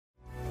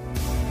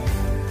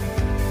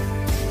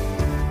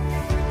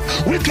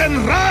We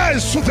can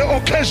rise to the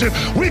occasion.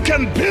 We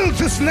can build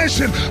this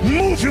nation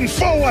moving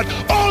forward.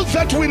 All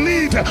that we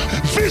need,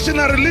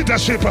 visionary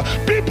leadership,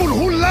 people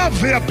who love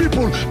their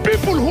people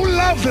who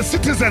love the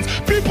citizens,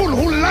 people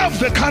who love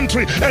the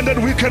country, and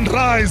then we can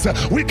rise,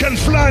 we can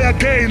fly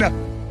again.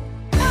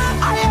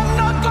 I am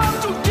not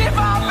going to give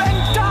up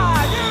and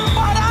die,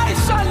 but I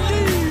shall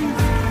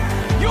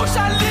live. You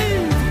shall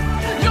live.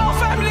 Your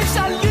family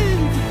shall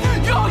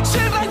live. Your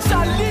children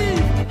shall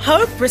live.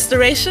 Hope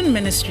Restoration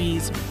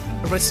Ministries,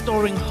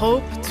 restoring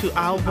hope to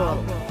our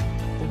world.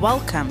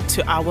 Welcome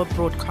to our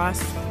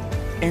broadcast.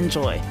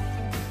 Enjoy.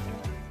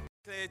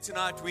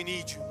 Tonight we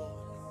need you, Lord.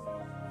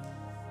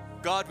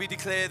 God, we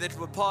declare that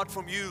apart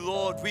from you,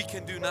 Lord, we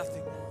can do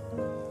nothing.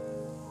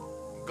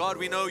 God,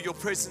 we know your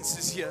presence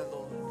is here,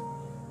 Lord.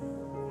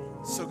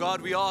 So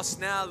God, we ask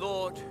now,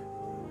 Lord,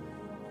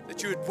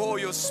 that you would pour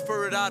your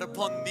spirit out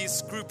upon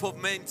this group of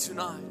men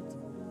tonight.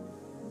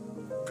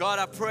 God,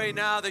 I pray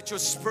now that your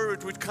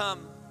spirit would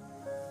come,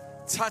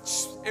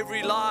 touch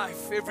every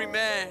life, every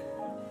man.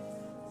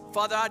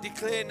 Father, I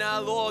declare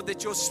now, Lord,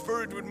 that your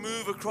spirit would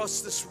move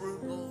across this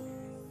room, Lord.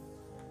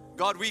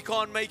 God, we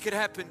can't make it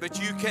happen, but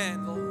you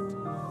can,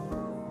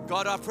 Lord.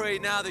 God, I pray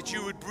now that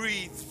you would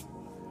breathe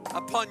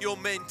upon your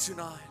men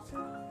tonight.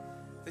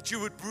 That you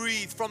would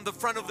breathe from the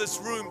front of this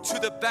room to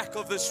the back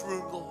of this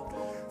room, Lord.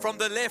 From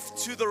the left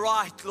to the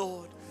right,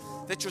 Lord.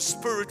 That your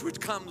spirit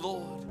would come,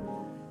 Lord,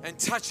 and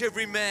touch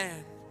every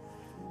man.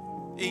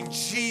 In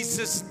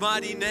Jesus'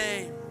 mighty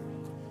name.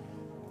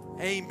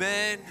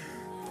 Amen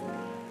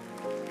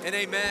and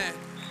amen.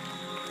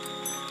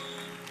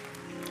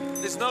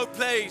 There's no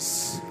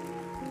place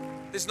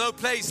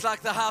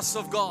like the house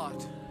of God.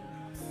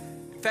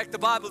 In fact, the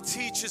Bible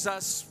teaches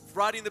us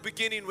right in the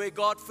beginning, where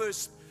God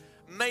first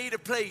made a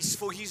place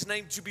for his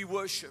name to be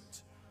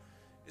worshipped,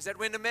 is that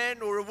when a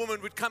man or a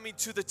woman would come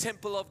into the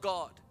temple of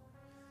God,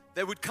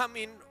 they would come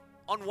in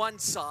on one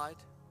side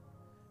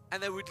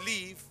and they would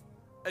leave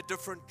a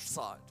different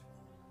side.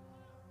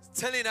 It's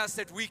telling us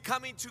that we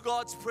come into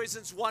God's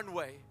presence one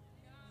way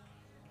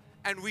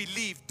and we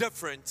leave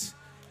different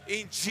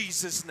in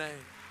Jesus'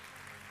 name.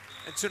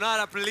 And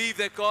tonight I believe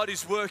that God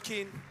is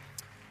working,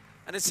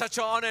 and it's such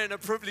an honor and a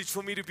privilege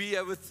for me to be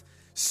here with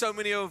so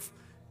many of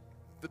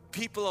the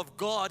people of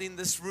God in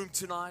this room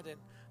tonight. And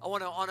I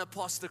want to honor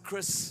Pastor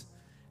Chris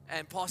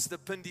and Pastor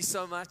Pindi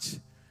so much.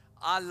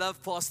 I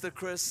love Pastor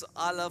Chris.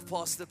 I love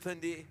Pastor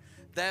Pindi.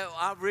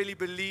 I really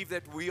believe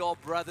that we are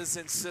brothers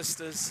and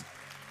sisters.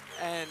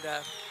 And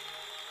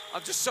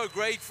I'm just so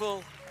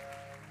grateful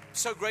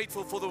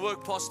for the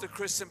work Pastor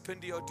Chris and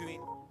Pindi are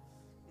doing.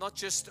 Not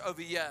just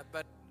over here,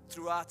 but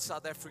throughout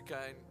South Africa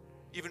and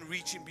even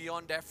reaching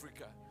beyond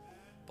Africa.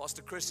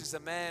 Pastor Chris is a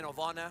man of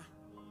honor.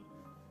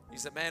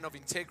 He's a man of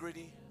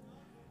integrity.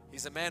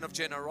 He's a man of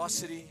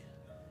generosity.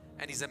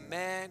 And he's a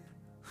man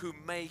who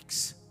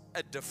makes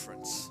a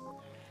difference.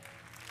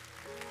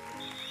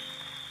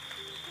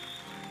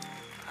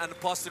 And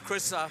Pastor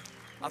Chris, I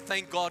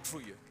thank God for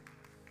you.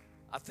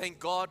 I thank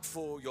God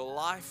for your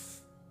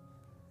life.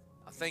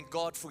 I thank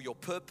God for your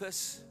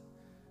purpose.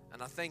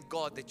 And I thank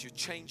God that you're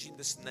changing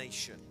this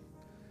nation.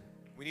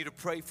 We need to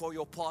pray for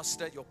your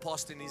pastor. Your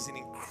pastor is an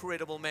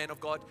incredible man of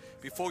God.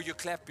 Before you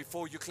clap,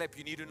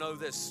 you need to know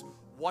this.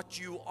 What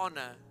you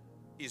honor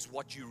is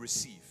what you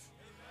receive.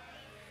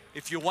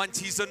 If you want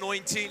his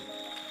anointing,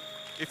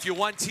 if you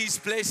want his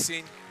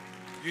blessing,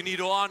 you need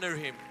to honor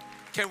him.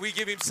 Can we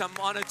give him some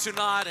honor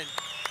tonight and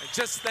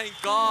just thank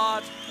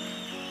God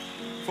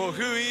for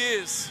who he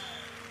is?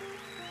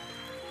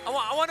 I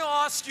want to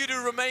ask you to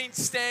remain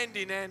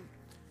standing. And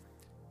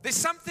there's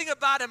something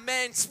about a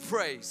man's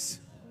praise.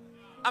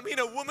 I mean,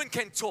 a woman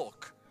can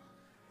talk,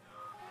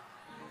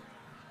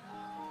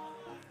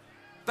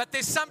 but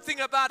there's something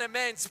about a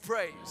man's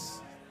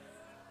praise.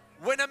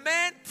 When a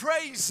man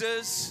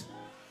praises,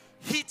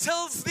 he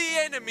tells the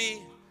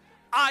enemy,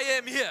 I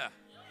am here.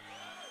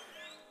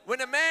 When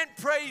a man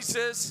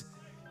praises,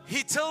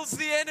 he tells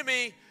the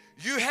enemy,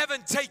 you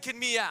haven't taken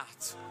me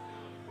out.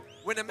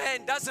 When a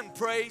man doesn't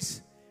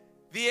praise,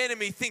 the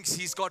enemy thinks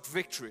he's got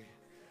victory.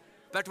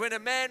 But when a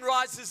man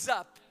rises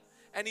up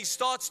and he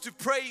starts to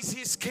praise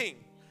his king,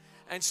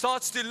 and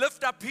starts to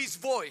lift up his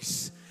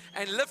voice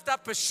and lift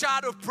up a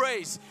shout of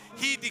praise,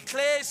 he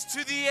declares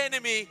to the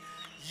enemy,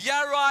 here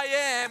I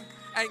am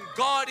and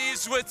God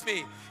is with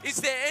me.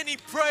 Is there any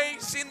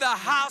praise in the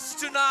house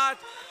tonight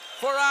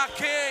for our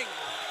King?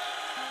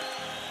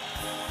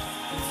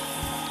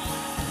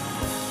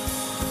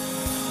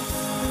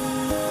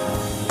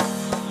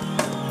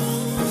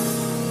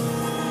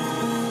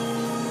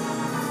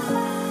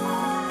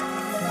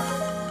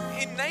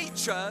 In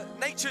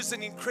nature is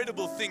an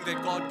incredible thing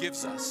that God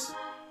gives us.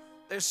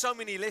 There's so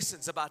many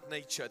lessons about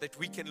nature that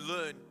we can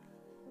learn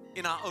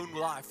in our own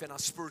life and our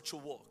spiritual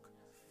walk.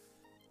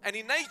 And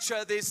in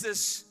nature, there's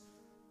this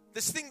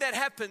thing that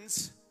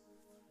happens,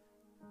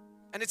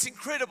 and it's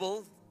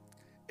incredible,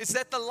 is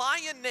that the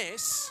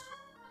lioness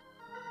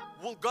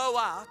will go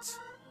out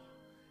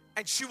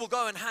and she will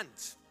go and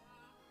hunt,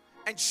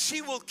 and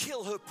she will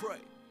kill her prey.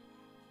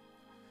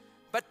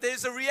 But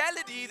there's a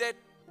reality that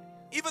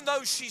even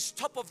though she's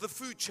top of the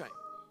food chain,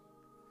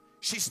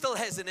 she still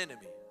has an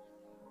enemy.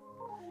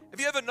 Have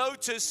you ever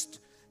noticed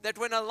that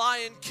when a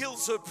lion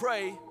kills her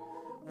prey,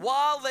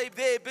 while they're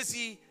there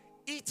busy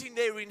eating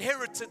their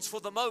inheritance for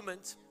the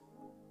moment,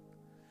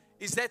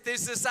 is that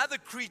there's this other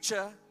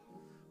creature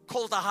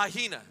called a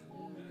hyena.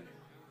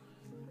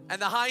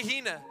 And the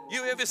hyena,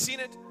 you ever seen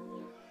it?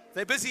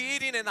 They're busy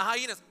eating and the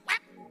hyena's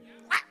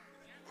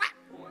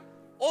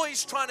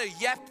always trying to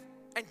yap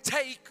and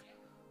take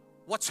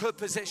what's her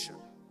possession.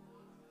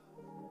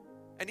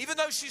 And even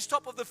though she's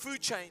top of the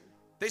food chain,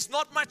 there's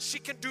not much she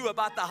can do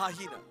about the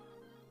hyena.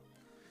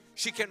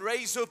 She can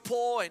raise her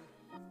paw and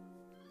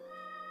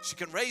she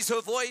can raise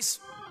her voice.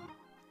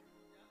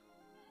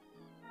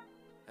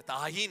 But the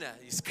hyena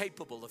is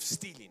capable of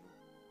stealing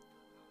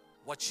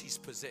what she's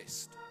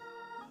possessed.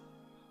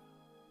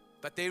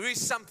 But there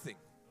is something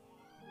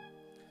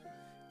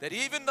that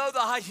even though the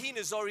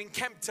hyenas are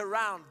encamped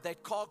around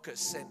that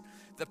carcass and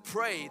the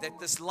prey that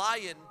this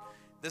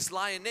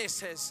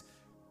lioness has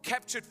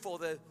captured for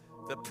the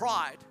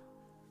pride,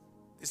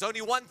 there's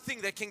only one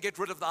thing that can get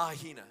rid of the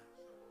hyena.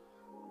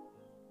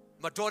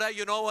 My daughter,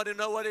 you want to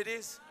know what it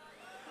is?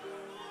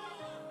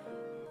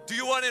 Do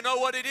you want to know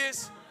what it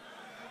is?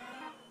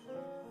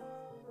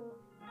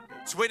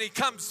 It's when he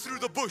comes through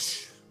the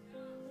bush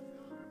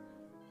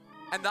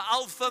and the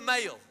alpha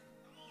male,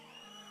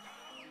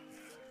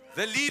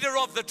 the leader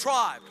of the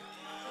tribe,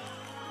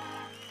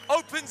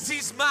 opens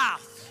his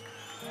mouth.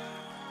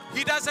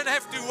 He doesn't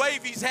have to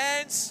wave his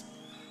hands.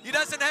 He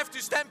doesn't have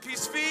to stamp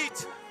his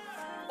feet.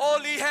 All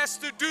he has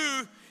to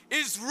do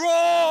is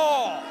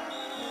roar.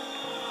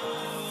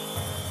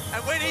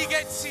 And when he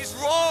gets his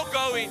roar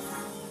going,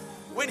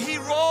 when he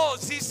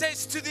roars, he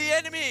says to the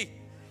enemy,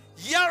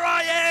 "Here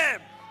I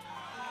am.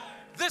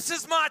 This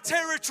is my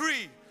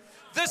territory.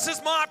 This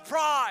is my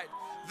pride.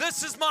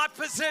 This is my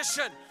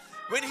possession."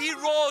 When he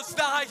roars,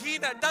 the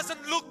hyena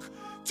doesn't look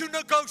to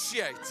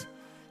negotiate,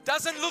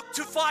 doesn't look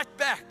to fight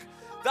back.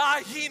 The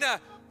hyena,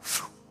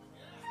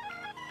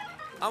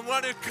 I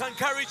want to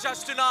encourage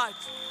us tonight.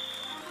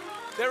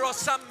 There are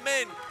some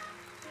men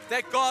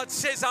that God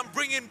says, "I'm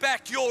bringing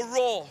back your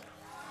roar."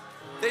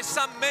 There's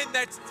some men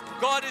that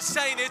God is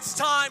saying, it's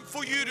time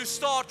for you to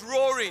start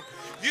roaring.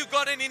 You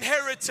got an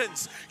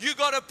inheritance, you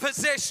got a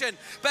possession,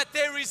 but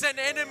there is an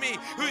enemy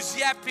who's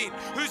yapping,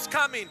 who's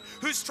coming,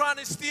 who's trying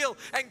to steal.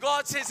 And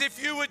God says,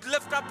 if you would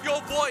lift up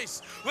your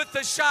voice with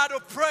the shout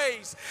of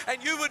praise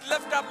and you would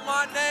lift up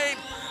my name,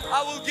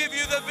 I will give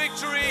you the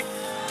victory.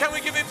 Can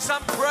we give him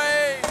some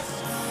praise?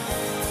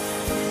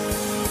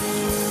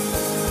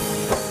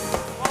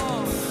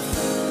 Oh.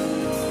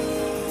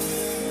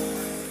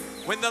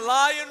 When the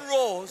lion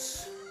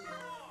roars,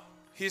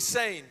 he's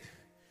saying,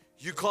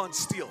 you can't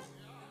steal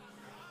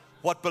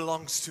what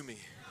belongs to me.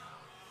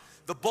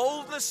 The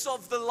boldness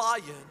of the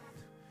lion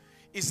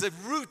is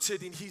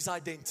rooted in his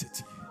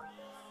identity.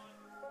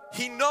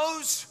 He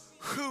knows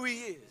who he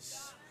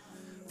is.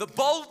 The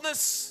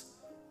boldness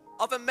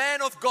of a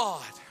man of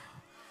God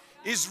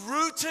is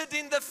rooted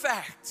in the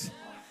fact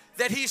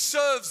that he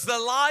serves the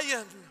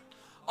Lion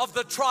of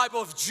the tribe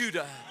of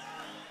Judah.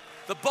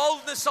 The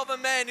boldness of a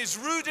man is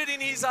rooted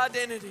in his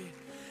identity.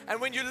 And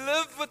when you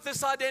live with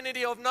this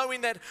identity of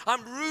knowing that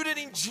I'm rooted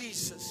in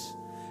Jesus,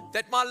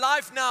 that my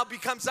life now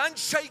becomes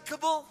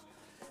unshakable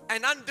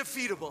and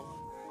undefeatable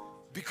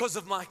because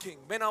of my King.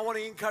 Man, I want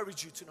to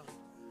encourage you tonight.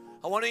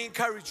 I want to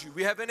encourage you.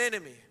 We have an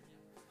enemy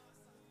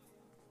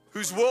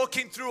who's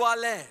walking through our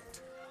land.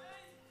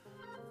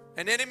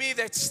 An enemy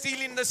that's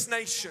stealing this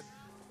nation,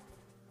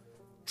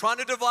 trying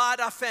to divide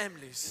our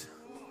families,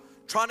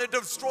 trying to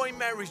destroy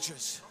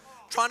marriages,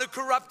 trying to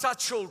corrupt our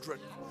children,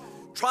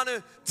 trying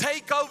to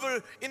take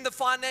over in the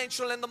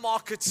financial and the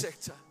market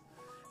sector.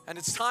 And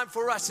it's time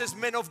for us as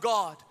men of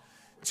God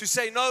to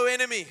say, no,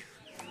 enemy,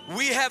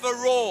 we have a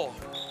roar.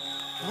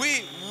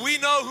 We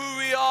know who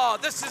we are.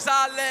 This is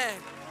our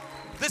land.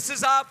 This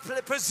is our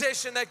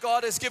possession that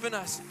God has given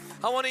us.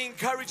 I want to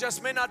encourage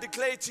us, men. I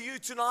declare to you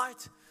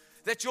tonight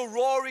that your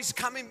roar is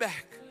coming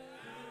back.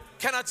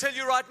 Can I tell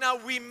you right now,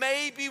 we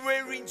may be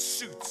wearing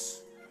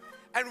suits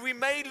and we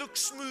may look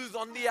smooth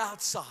on the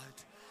outside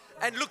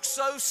and look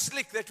so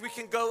slick that we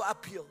can go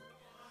uphill.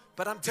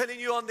 But I'm telling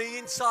you, on the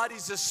inside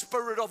is the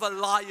spirit of a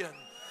lion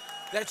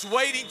that's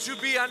waiting to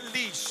be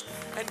unleashed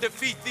and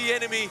defeat the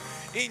enemy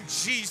in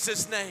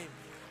Jesus' name.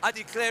 I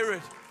declare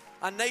it.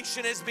 Our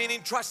nation has been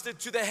entrusted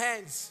to the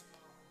hands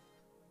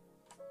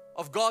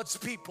of God's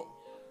people.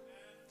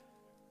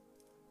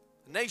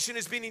 The nation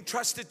has been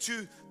entrusted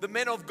to the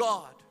men of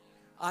God,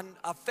 and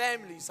our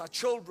families, our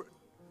children,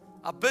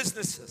 our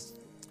businesses.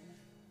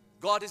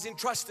 God has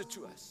entrusted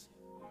to us.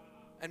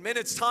 And men,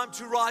 it's time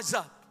to rise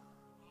up.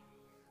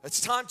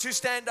 It's time to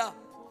stand up.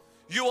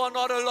 You are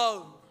not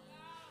alone.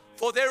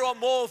 For there are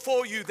more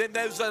for you than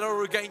those that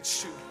are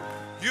against you.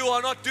 You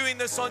are not doing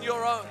this on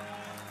your own.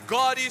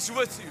 God is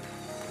with you.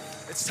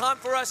 It's time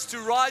for us to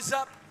rise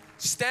up,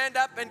 stand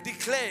up and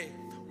declare,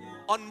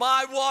 on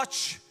my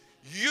watch,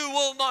 you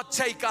will not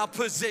take our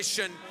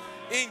possession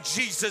in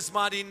Jesus'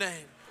 mighty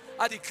name.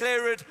 I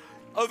declare it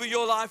over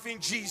your life in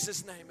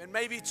Jesus' name. And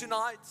maybe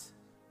tonight,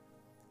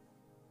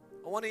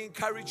 I want to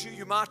encourage you.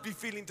 You might be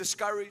feeling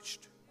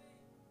discouraged.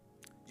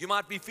 You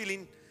might be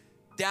feeling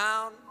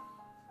down,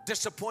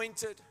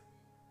 disappointed.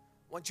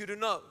 I want you to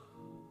know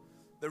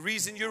the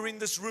reason you're in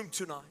this room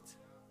tonight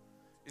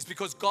is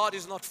because God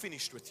is not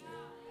finished with you.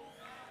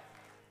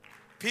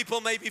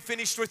 People may be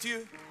finished with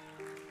you.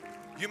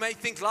 You may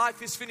think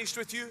life is finished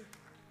with you,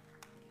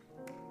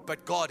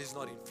 but God is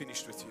not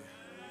finished with you.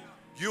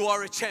 You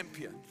are a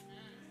champion.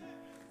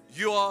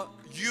 You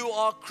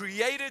are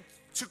created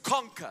to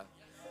conquer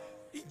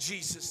in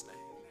Jesus' name.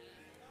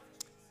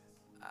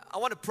 I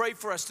want to pray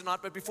for us tonight,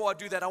 but before I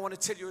do that, I want to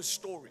tell you a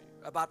story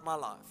about my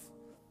life.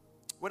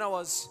 When I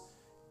was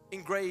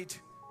in grade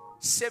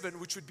 7,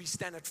 which would be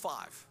standard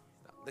 5.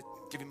 Let's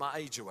give my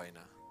age away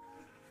now.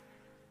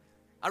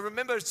 I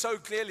remember it so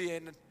clearly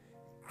in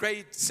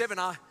grade 7,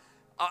 I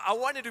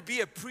wanted to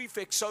be a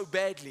prefect so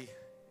badly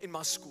in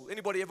my school.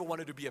 Anybody ever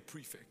wanted to be a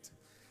prefect?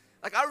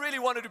 Like, I really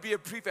wanted to be a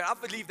prefect. I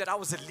believed that I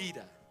was a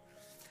leader.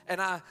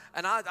 And I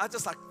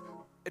just like,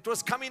 it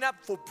was coming up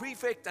for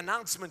prefect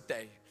announcement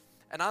day.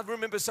 And I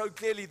remember so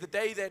clearly the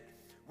day that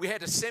we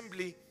had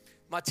assembly,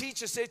 my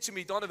teacher said to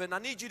me, Donavan, I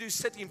need you to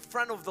sit in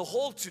front of the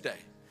hall today.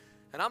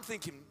 And I'm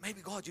thinking,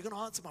 maybe God, you're going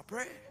to answer my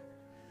prayer.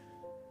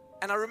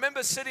 And I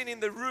remember sitting in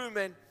the room,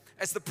 and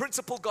as the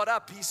principal got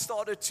up, he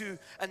started to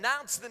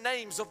announce the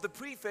names of the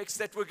prefects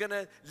that were going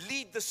to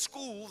lead the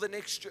school the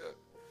next year.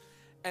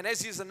 And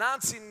as he's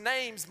announcing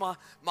names, my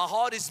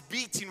heart is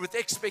beating with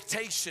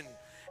expectation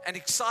and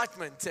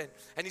excitement.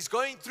 And he's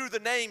going through the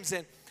names,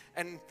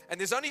 and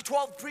there's only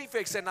 12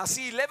 prefects, and I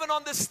see 11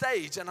 on the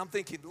stage, and I'm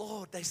thinking,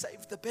 Lord, they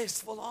saved the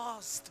best for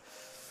last.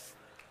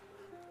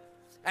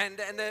 And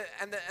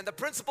the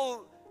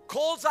principal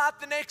calls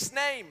out the next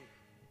name,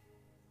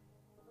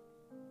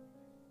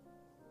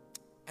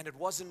 and it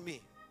wasn't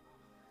me.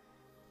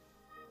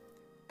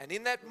 And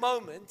in that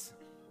moment,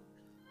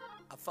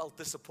 I felt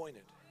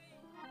disappointed.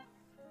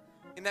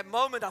 In that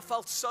moment, I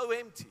felt so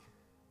empty.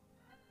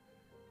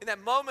 In that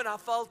moment, I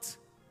felt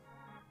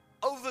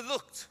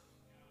overlooked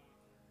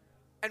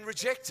and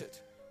rejected.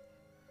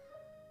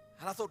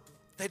 And I thought,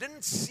 they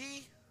didn't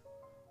see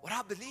what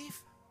I believe.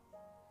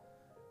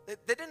 They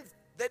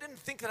didn't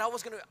think that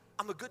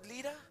I'm a good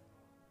leader.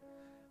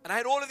 And I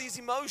had all of these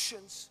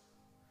emotions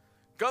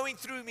going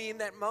through me in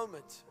that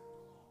moment.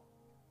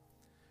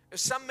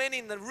 There's some men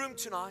in the room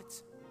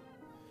tonight,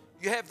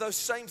 you have those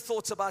same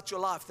thoughts about your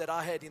life that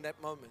I had in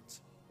that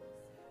moment.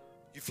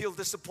 You feel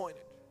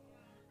disappointed.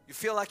 You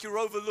feel like you're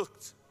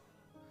overlooked.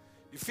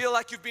 You feel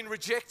like you've been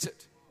rejected.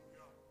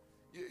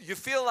 You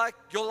feel like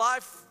your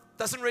life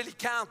doesn't really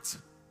count.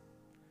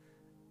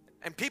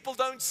 And people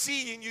don't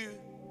see in you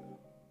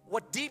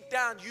what deep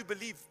down you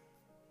believe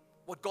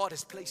what God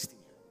has placed in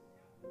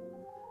you.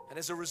 And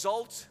as a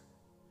result,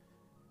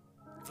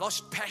 you've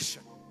lost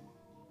passion.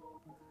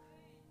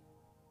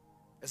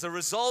 As a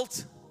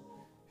result,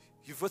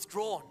 you've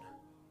withdrawn.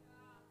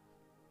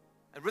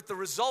 And with the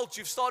result,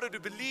 you've started to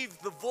believe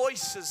the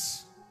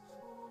voices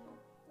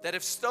that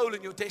have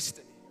stolen your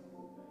destiny.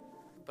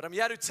 But I'm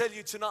here to tell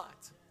you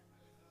tonight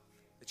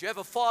that you have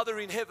a Father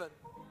in heaven,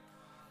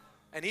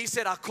 and He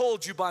said, I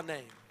called you by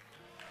name.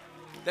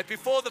 That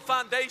before the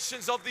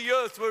foundations of the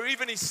earth were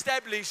even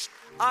established,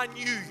 I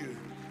knew you,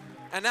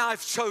 and now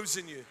I've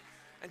chosen you.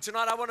 And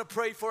tonight I want to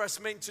pray for us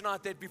men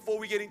tonight, that before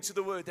we get into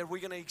the word, that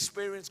we're going to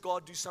experience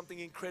God do something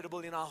incredible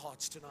in our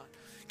hearts tonight.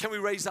 Can we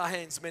raise our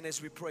hands, men,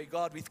 as we pray?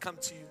 God, we've come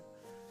to you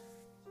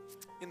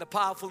in the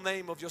powerful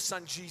name of your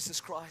Son, Jesus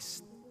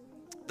Christ,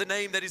 the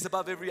name that is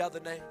above every other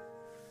name.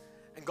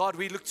 And God,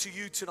 we look to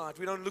you tonight.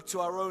 We don't look to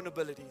our own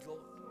ability,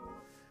 Lord.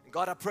 And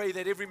God, I pray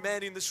that every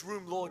man in this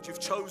room, Lord, you've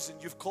chosen,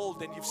 you've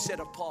called, and you've set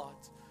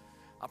apart.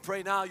 I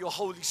pray now your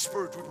Holy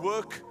Spirit would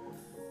work,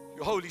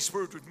 your Holy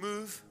Spirit would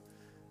move,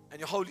 and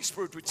your Holy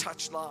Spirit would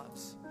touch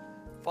lives.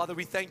 Father,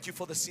 we thank you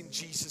for this in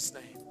Jesus'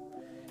 name.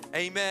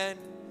 Amen.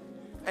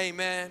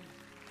 Amen.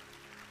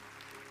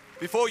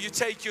 Before you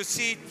take your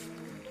seat,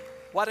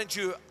 why don't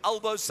you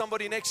elbow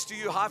somebody next to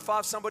you, high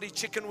five somebody,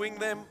 chicken wing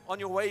them on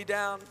your way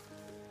down.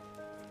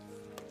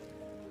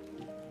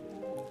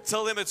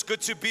 Tell them it's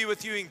good to be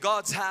with you in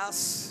God's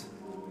house.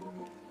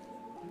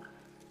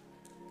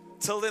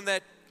 Tell them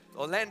that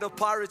Orlando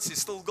Pirates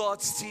is still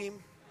God's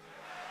team.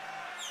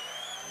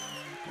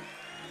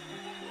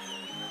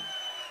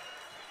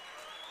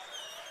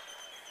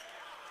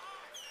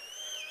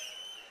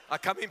 I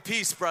come in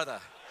peace, brother.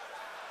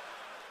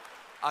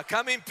 I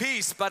come in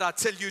peace, but I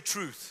tell you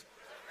truth.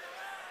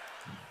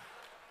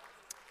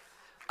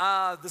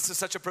 This is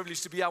such a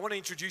privilege to be here. I want to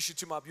introduce you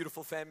to my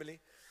beautiful family.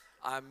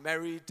 I'm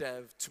married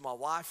to my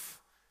wife.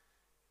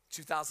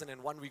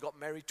 2001, we got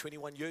married,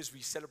 21 years.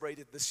 We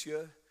celebrated this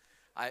year.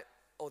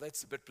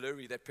 That's a bit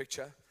blurry, that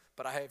picture.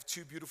 But I have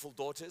two beautiful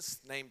daughters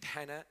named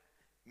Hannah,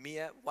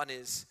 Mia. One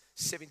is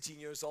 17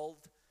 years old.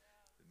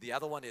 The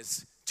other one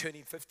is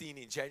turning 15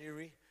 in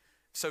January.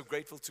 So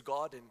grateful to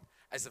God. And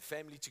as a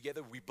family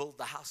together, we build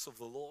the house of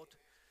the Lord.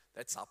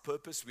 That's our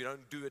purpose. We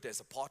don't do it as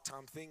a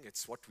part-time thing.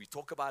 It's what we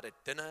talk about at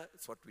dinner.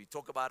 It's what we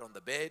talk about on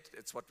the bed.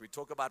 It's what we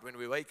talk about when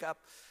we wake up.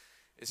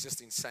 It's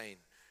just insane.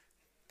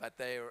 But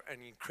they are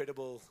an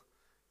incredible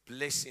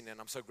blessing, and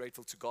I'm so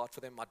grateful to God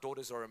for them. My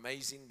daughters are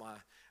amazing. My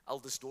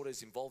eldest daughter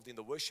is involved in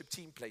the worship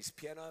team, plays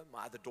piano.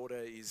 My other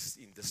daughter is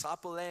in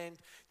Disciple Land,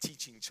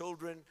 teaching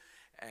children,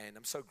 and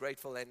I'm so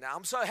grateful. And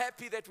I'm so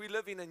happy that we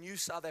live in a new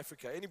South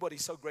Africa. Anybody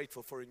so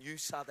grateful for a new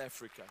South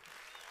Africa?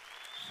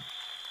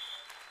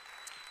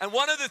 And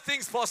one of the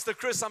things, Pastor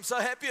Chris, I'm so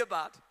happy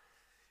about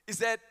is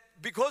that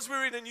because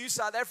we're in a new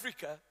South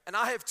Africa, and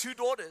I have 2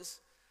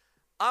 daughters,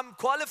 I'm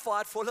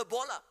qualified for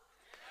Lobola.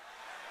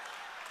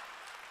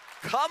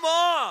 Come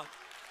on.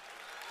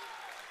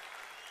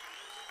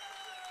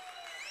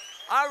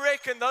 I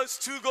reckon those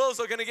 2 girls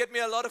are going to get me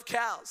a lot of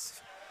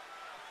cows.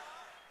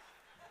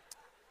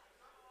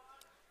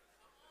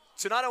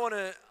 Tonight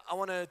I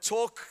want to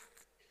talk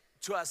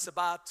to us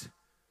about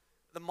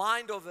the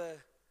mind of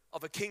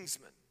a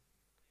kingsman.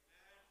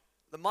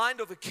 The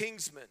mind of a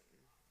kingsman.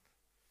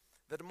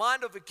 The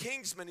mind of a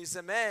kingsman is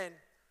a man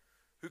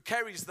who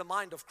carries the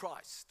mind of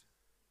Christ.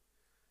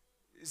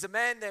 Is a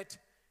man that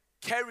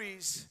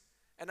carries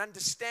and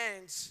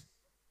understands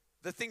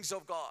the things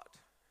of God.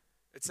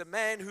 It's a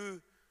man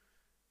who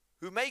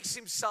makes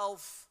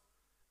himself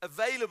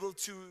available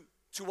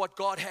to what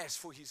God has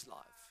for his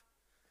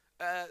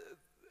life.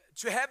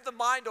 To have the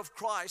mind of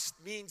Christ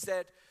means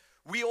that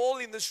we all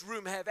in this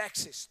room have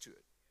access to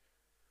it.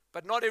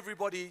 But not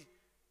everybody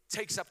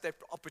takes up that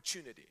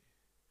opportunity.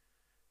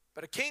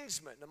 But a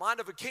kingsman, the mind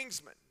of a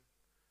kingsman,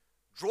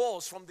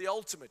 draws from the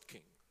ultimate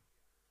king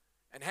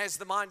and has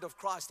the mind of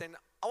Christ. And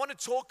I want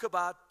to talk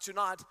about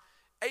tonight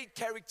 8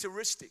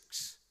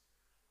 characteristics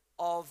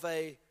of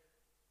the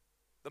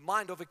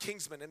mind of a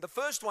kingsman. And the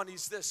first one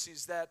is this,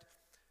 is that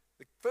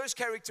the first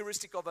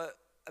characteristic of a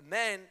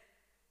man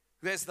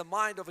who has the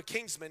mind of a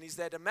kingsman is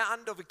that a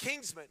mind of a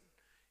kingsman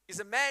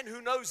is a man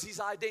who knows his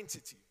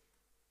identity.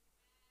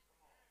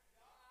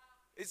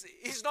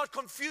 He's not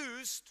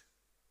confused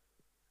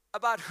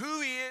about who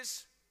he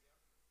is,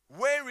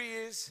 where he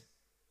is,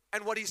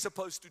 and what he's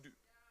supposed to do.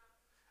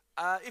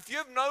 If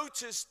you've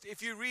noticed,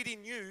 if you read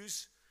in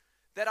news,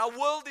 that our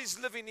world is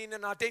living in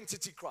an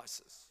identity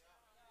crisis.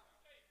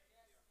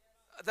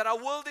 That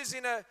our world is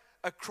in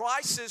a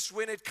crisis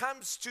when it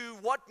comes to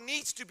what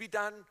needs to be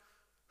done,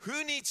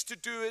 who needs to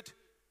do it,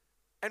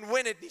 and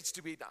when it needs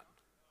to be done.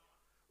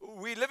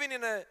 We're living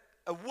in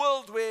a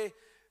world where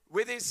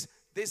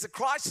there's a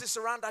crisis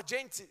around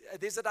identity.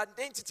 There's an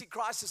identity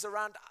crisis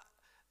around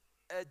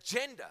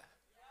gender.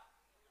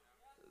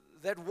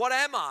 That what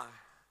am I?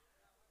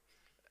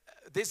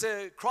 There's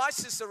a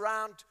crisis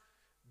around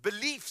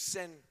beliefs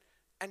and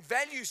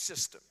value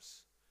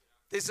systems.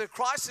 There's a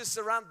crisis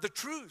around the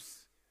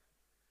truth.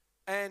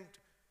 And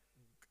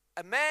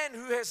a man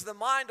who has the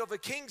mind of a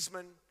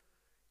kingsman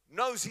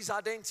knows his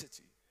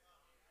identity.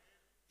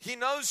 He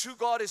knows who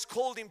God has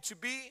called him to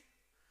be.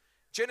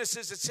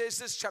 Genesis, it says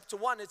this, chapter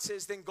 1, it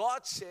says, then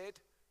God said,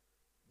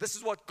 this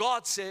is what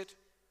God said,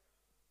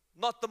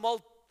 not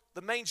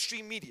the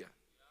mainstream media.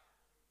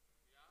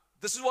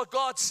 This is what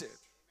God said.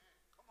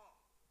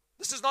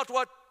 This is not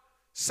what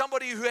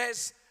somebody who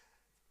has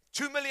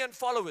 2 million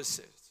followers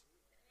says,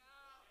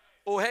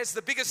 or has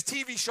the biggest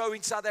TV show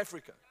in South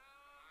Africa.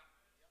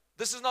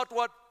 This is not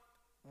what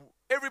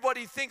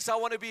everybody thinks I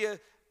want to be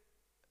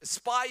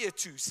aspire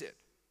to said.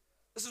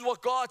 This is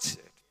what God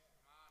said.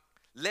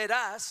 Let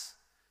us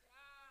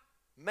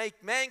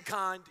make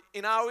mankind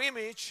in our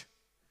image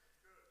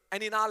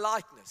and in our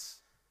likeness.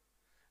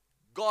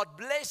 God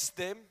blessed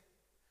them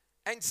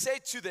and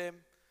said to them,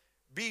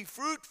 be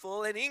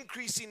fruitful and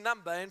increase in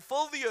number and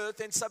fill the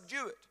earth and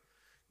subdue it.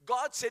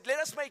 God said, let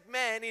us make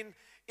man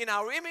in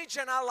our image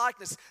and our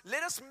likeness.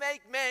 Let us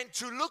make man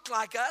to look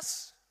like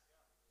us,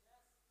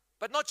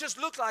 but not just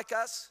look like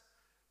us,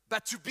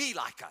 but to be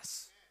like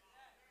us.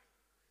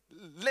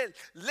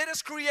 Let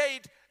us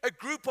create a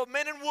group of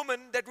men and women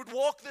that would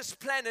walk this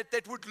planet,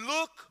 that would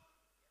look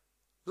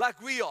like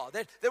we are.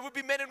 That there would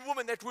be men and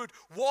women that would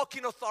walk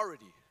in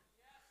authority.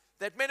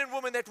 That men and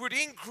women that would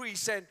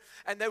increase and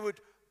they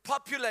would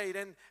populate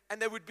and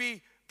they would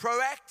be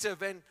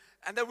proactive and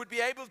they would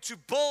be able to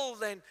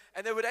build and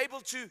they would be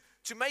able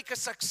to make a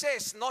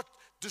success, not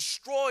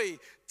destroy,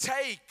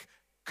 take,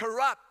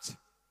 corrupt.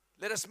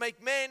 Let us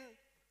make men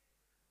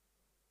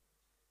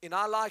in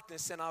our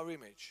likeness and our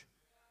image.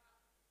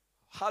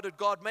 How did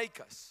God make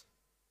us?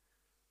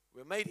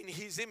 We're made in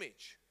His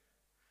image,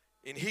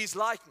 in His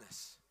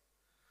likeness.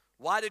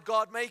 Why did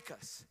God make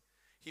us?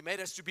 He made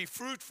us to be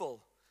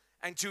fruitful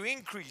and to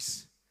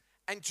increase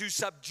and to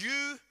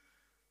subdue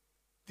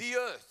the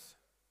earth,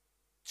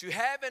 to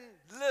have and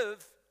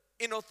live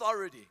in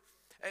authority.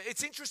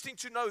 It's interesting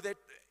to know that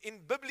in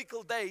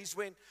biblical days,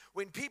 when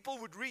people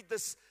would read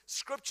this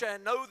scripture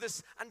and know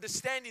this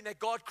understanding that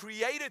God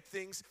created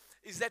things,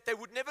 is that they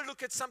would never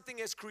look at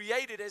something as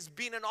created as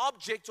being an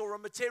object or a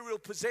material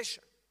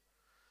possession.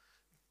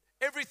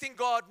 Everything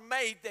God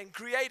made and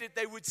created,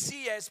 they would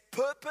see as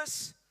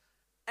purpose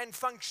and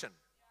function.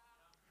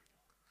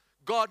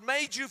 God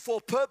made you for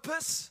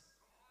purpose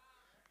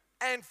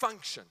and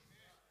function.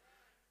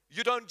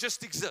 You don't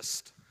just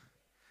exist.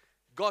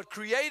 God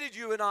created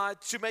you and I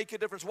to make a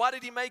difference. Why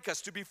did He make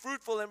us? To be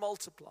fruitful and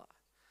multiply.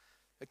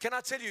 And can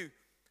I tell you,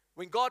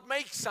 when God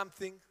makes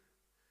something,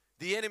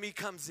 the enemy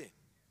comes in.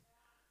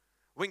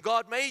 When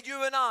God made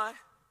you and I,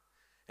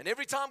 and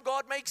every time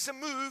God makes a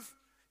move,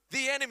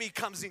 the enemy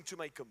comes in to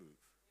make a move.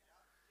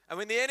 And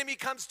when the enemy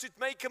comes to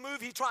make a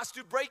move, he tries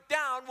to break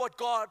down what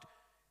God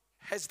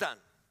has done.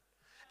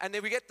 And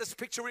then we get this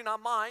picture in our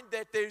mind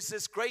that there's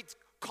this great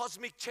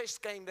cosmic chess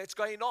game that's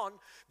going on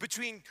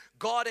between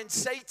God and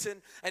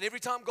Satan. And every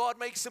time God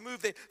makes a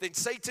move, then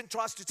Satan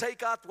tries to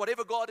take out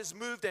whatever God has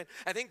moved. And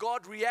then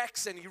God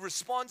reacts and He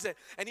responds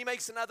and He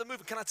makes another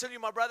move. Can I tell you,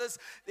 my brothers,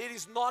 it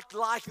is not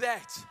like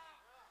that.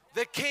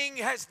 The King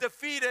has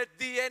defeated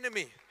the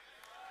enemy.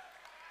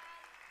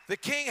 The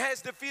King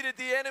has defeated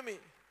the enemy.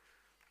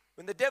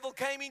 When the devil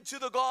came into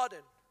the garden,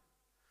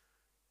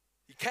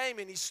 he came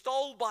and he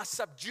stole by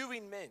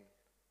subduing men,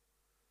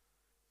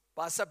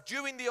 by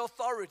subduing the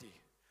authority.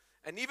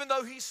 And even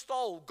though he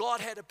stole,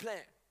 God had a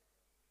plan.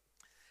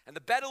 And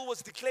the battle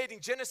was declared in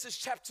Genesis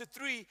chapter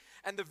 3,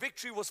 and the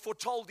victory was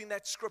foretold in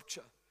that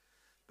scripture.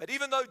 But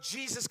even though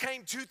Jesus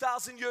came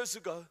 2,000 years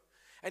ago,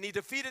 and He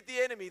defeated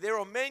the enemy, there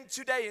are men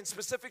today, and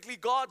specifically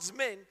God's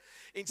men,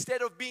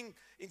 instead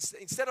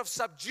of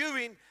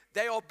subduing,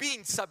 they are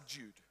being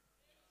subdued.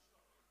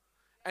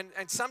 And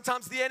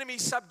sometimes the enemy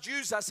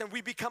subdues us and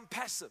we become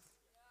passive.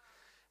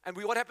 And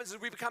what happens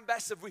is we become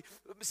passive. It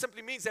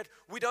simply means that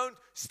we don't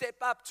step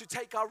up to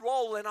take our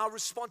role and our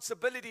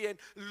responsibility and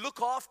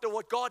look after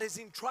what God has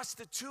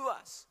entrusted to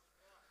us.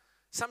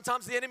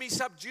 Sometimes the enemy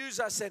subdues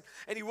us and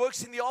he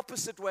works in the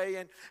opposite way.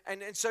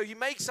 And so he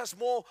makes us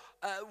more,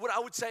 what I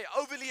would say,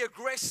 overly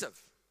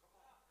aggressive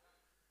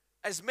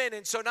as men.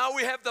 And so now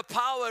we have the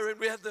power and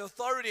we have the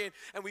authority,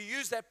 and we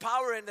use that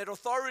power and that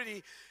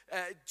authority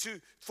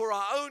for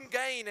our own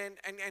gain, and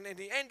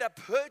we end up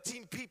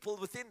hurting people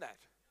within that.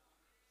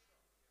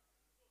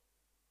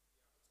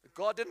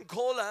 God didn't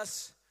call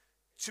us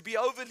to be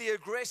overly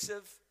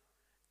aggressive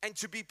and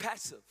to be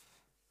passive.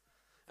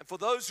 And for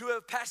those who are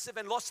passive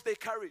and lost their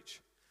courage,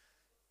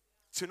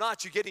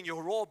 tonight you're getting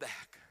your roar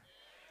back.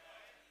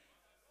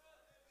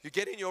 You're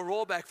getting your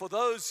roar back. For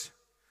those,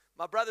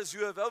 my brothers,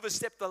 who have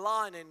overstepped the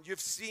line and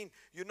you've seen,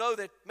 you know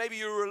that maybe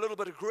you're a little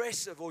bit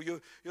aggressive, or you're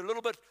a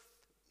little bit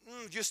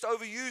just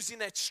overusing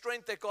that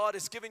strength that God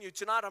has given you.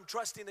 Tonight I'm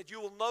trusting that you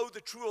will know the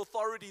true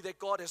authority that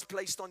God has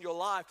placed on your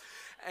life,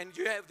 and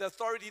you have the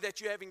authority that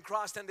you have in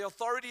Christ, and the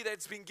authority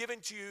that's been given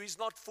to you is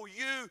not for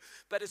you,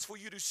 but it's for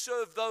you to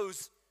serve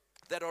those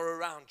that are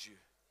around you.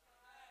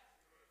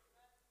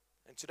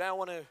 And today I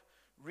want to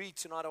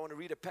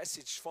read a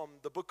passage from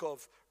the book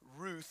of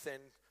Ruth.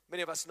 And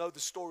many of us know the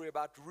story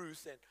about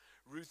Ruth. And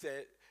Ruth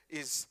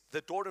is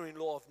the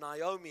daughter-in-law of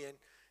Naomi. And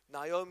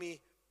Naomi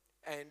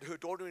and her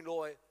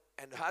daughter-in-law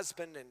and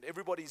husband and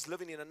everybody's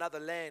living in another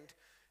land.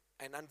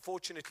 And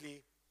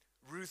unfortunately,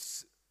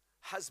 Ruth's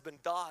husband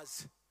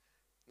dies.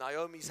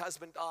 Naomi's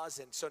husband dies.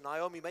 And so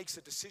Naomi makes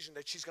a decision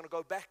that she's going to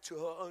go back to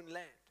her own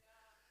land.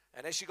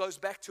 And as she goes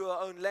back to her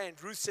own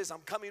land, Ruth says,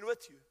 I'm coming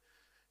with you.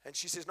 And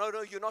she says, no,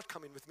 you're not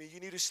coming with me.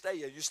 You need to stay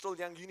here. You're still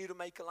young. You need to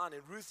make a line.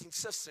 And Ruth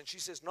insists, and she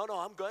says, no,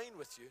 I'm going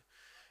with you.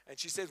 And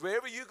she says,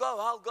 wherever you go,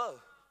 I'll go.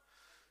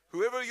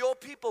 Whoever your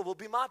people will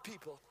be my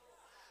people.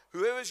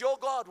 Whoever's your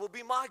God will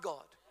be my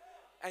God.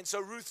 And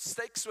so Ruth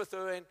sticks with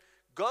her and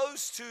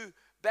goes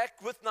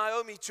back with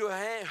Naomi to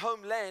her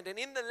homeland. And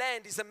in the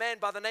land is a man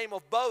by the name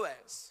of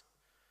Boaz.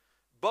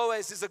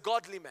 Boaz is a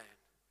godly man.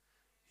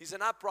 He's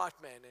an upright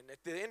man. And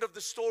at the end of the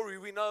story,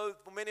 we know,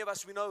 for many of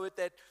us, we know it,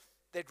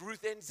 that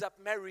Ruth ends up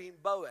marrying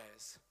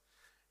Boaz.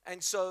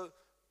 And so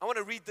I want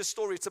to read the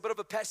story. It's a bit of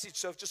a passage,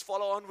 so just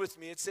follow on with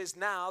me. It says,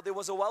 now there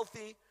was a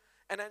wealthy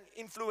and an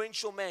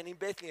influential man in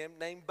Bethlehem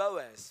named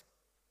Boaz.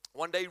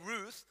 One day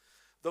Ruth,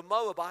 the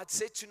Moabite,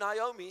 said to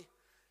Naomi,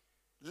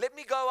 let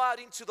me go out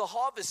into the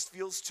harvest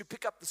fields to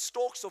pick up the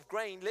stalks of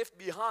grain left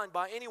behind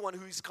by anyone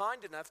who is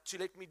kind enough to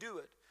let me do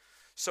it.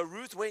 So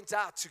Ruth went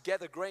out to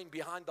gather grain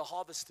behind the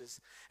harvesters.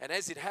 And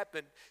as it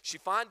happened, she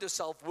found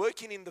herself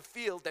working in the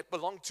field that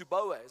belonged to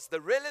Boaz, the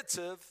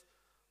relative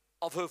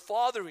of her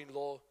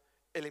father-in-law,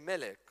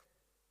 Elimelech.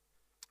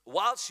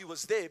 While she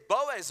was there,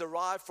 Boaz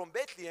arrived from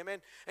Bethlehem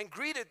and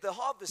greeted the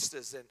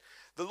harvesters. And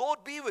the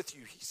Lord be with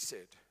you, he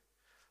said.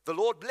 The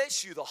Lord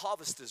bless you, the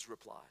harvesters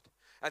replied.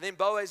 And then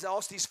Boaz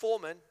asked his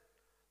foreman,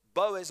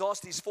 who's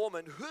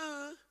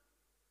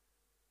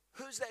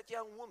that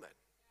young woman?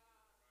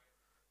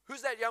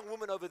 Who's that young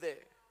woman over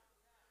there?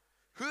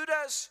 Who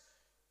does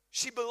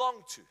she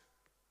belong to?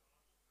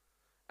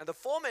 And the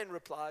foreman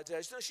replied,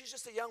 no, she's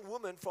just a young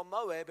woman from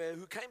Moab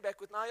who came back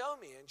with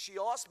Naomi. And she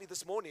asked me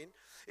this morning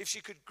if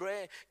she could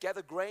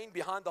gather grain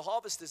behind the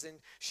harvesters. And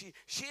she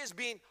has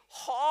been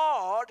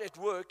hard at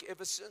work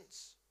ever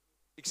since,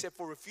 except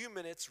for a few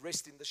minutes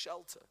rest in the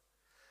shelter.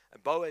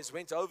 And Boaz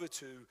went over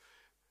to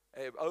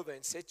over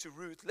and said to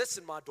Ruth,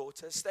 listen, my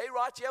daughter, stay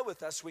right here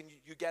with us when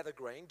you gather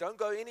grain. Don't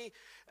go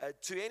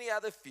to any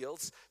other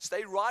fields.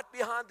 Stay right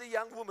behind the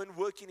young woman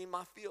working in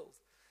my field.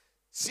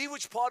 See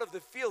which part of the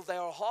field they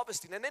are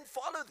harvesting and then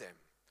follow them.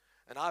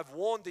 And I've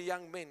warned the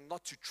young men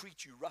not to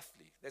treat you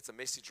roughly. That's a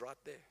message right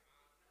there.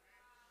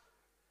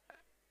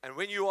 And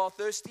when you are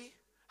thirsty,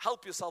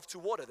 help yourself to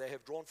water they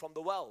have drawn from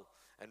the well.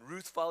 And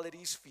Ruth fell at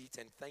his feet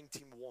and thanked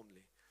him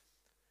warmly.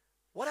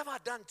 What have I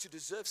done to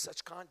deserve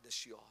such kindness,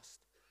 she asked.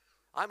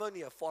 I'm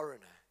only a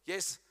foreigner.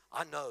 Yes,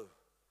 I know,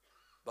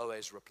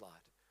 Boaz replied.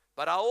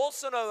 But I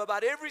also know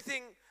about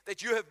everything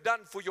that you have done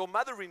for your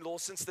mother-in-law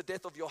since the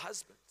death of your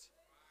husband.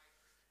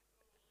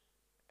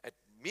 At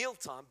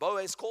mealtime,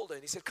 Boaz called her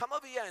and he said, come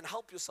over here and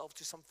help yourself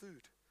to some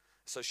food.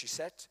 So she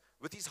sat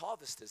with his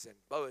harvesters and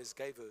Boaz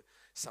gave her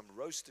some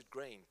roasted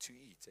grain to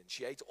eat. And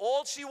she ate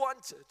all she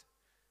wanted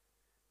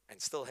and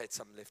still had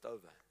some left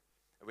over.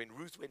 And when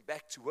Ruth went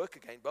back to work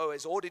again,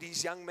 Boaz ordered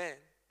his young man.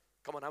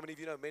 Come on, how many of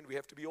you know men, we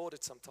have to be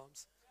ordered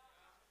sometimes?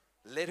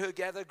 Let her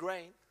gather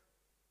grain.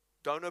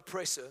 Don't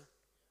oppress her.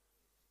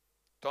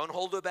 Don't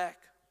hold her back.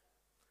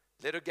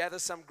 Let her gather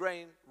some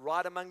grain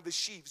right among the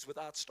sheaves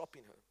without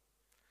stopping her.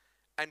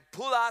 And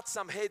pull out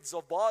some heads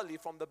of barley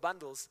from the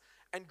bundles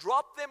and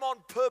drop them on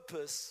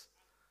purpose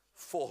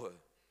for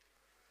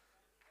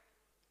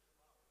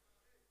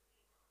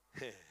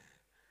her.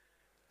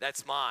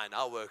 That's mine.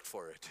 I worked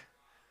for it.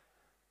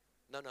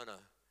 No.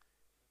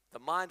 The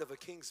mind of a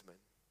kingsman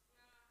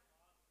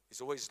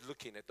is always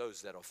looking at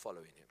those that are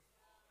following him.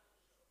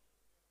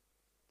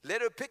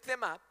 Let her pick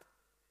them up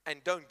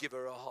and don't give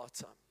her a hard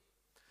time.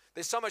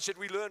 There's so much that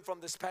we learn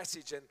from this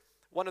passage, and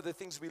one of the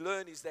things we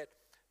learn is that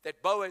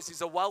Boaz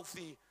is a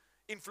wealthy,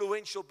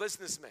 influential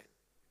businessman.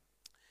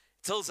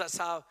 It tells us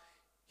how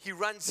he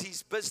runs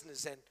his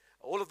business and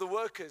all of the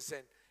workers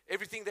and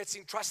everything that's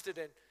entrusted,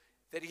 and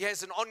that he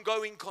has an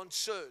ongoing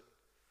concern.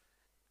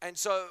 And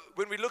so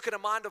when we look at a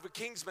mind of a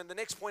kingsman, the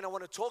next point I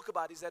want to talk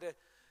about is that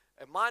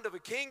a mind of a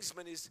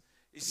kingsman is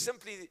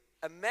simply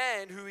a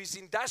man who is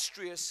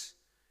industrious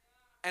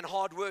and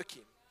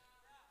hardworking.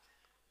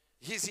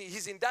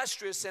 He's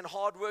industrious and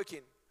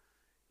hardworking.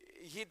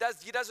 He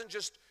doesn't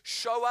just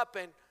show up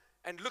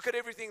and look at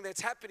everything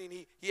that's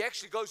happening. He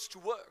actually goes to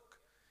work.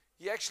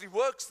 He actually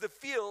works the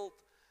field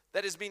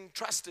that has been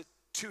trusted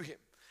to him.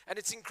 And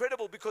it's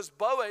incredible because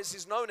Boaz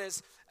is known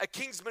as a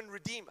kinsman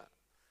redeemer.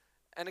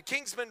 And a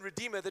kinsman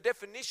redeemer, the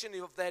definition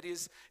of that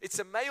is it's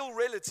a male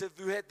relative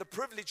who had the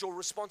privilege or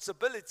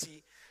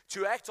responsibility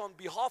to act on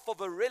behalf of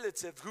a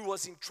relative who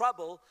was in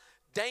trouble,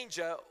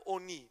 danger, or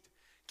need.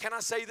 Can I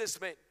say this,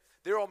 man?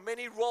 There are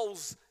many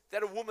roles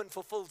that a woman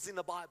fulfills in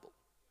the Bible.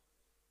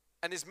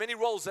 And there's many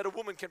roles that a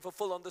woman can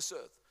fulfill on this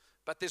earth.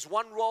 But there's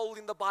one role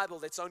in the Bible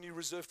that's only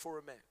reserved for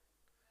a man.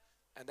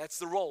 And that's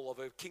the role of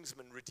a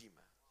kinsman redeemer.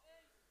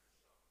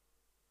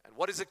 And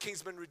what is a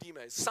kinsman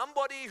redeemer? It's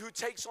somebody who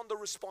takes on the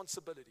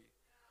responsibility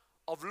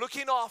of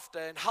looking after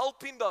and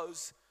helping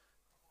those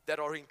that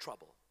are in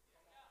trouble.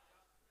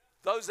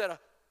 Those that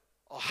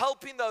are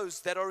helping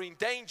those that are in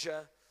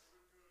danger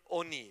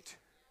or need.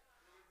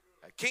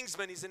 A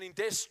kinsman is an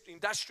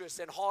industrious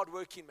and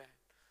hardworking man.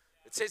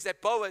 It says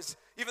that Boaz,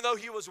 even though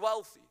he was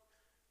wealthy,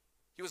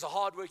 he was a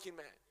hardworking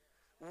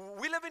man.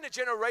 We live in a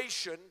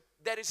generation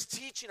that is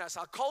teaching us,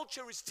 our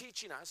culture is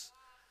teaching us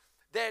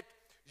that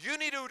you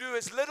need to do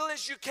as little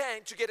as you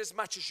can to get as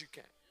much as you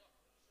can.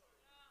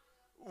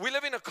 We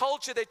live in a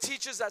culture that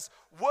teaches us,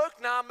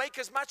 work now, make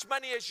as much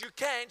money as you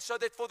can so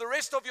that for the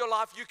rest of your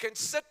life you can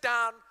sit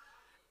down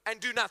and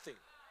do nothing.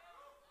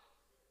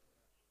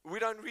 We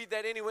don't read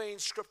that anywhere in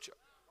Scripture.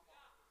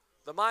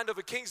 The mind of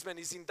a kinsman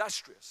is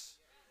industrious.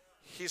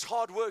 He's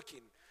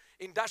hardworking.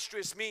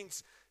 Industrious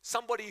means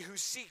somebody who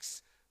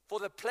seeks for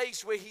the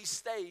place where he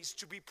stays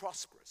to be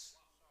prosperous.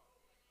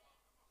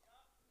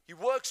 He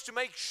works to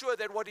make sure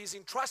that what is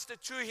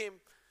entrusted to him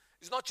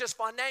is not just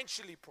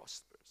financially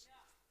prosperous,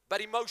 but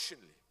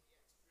emotionally,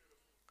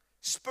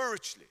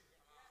 spiritually,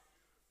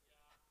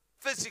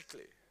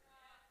 physically,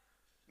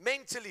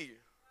 mentally.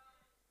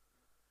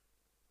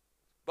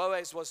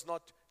 Boaz was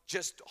not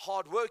just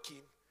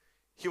hardworking,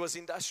 he was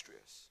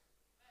industrious.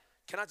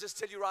 Can I just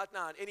tell you right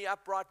now, and any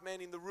upright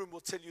man in the room will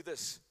tell you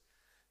this,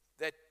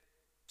 that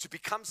to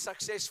become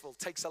successful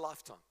takes a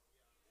lifetime.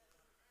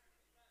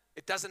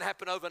 It doesn't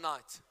happen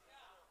overnight.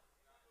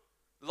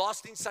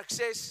 Lasting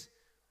success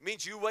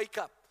means you wake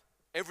up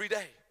every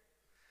day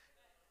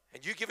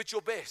and you give it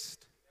your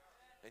best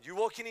and you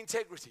walk in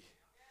integrity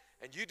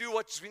and you do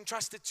what's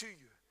entrusted to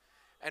you.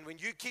 And when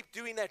you keep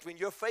doing that, when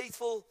you're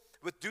faithful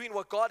with doing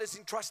what God has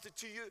entrusted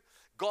to you,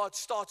 God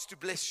starts to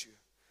bless you.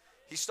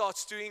 He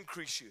starts to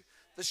increase you.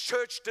 This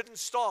church didn't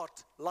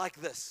start like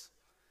this.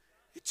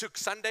 It took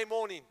Sunday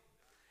morning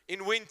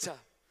in winter,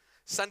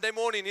 Sunday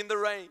morning in the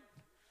rain,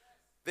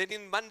 then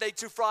in Monday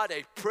to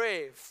Friday,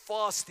 prayer,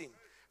 fasting,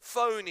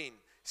 phoning,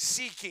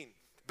 seeking,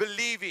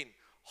 believing,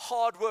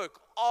 hard work,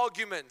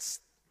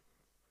 arguments.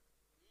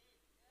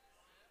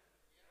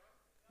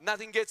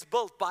 Nothing gets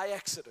built by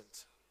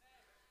accident.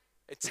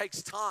 It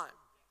takes time,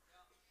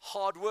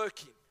 hard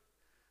working,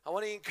 I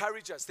want to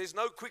encourage us. There's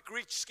no quick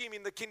reach scheme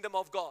in the kingdom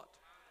of God.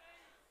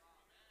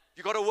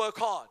 You got to work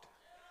hard.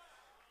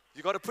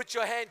 You got to put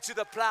your hand to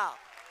the plow.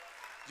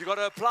 You got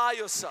to apply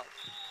yourself.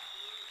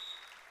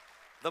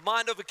 The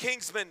mind of a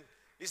Kinsman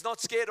is not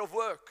scared of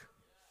work.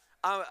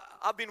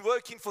 I've been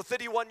working for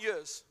 31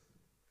 years.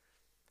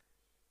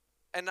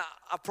 And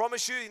I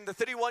promise you, in the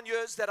 31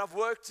 years that I've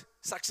worked,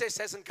 success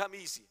hasn't come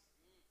easy.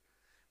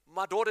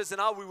 My daughters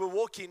and I, we were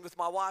walking with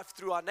my wife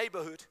through our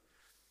neighborhood.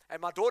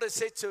 And my daughter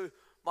said to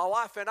my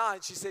wife and I,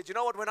 and she said, you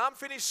know what, when I'm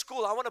finished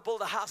school, I want to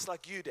build a house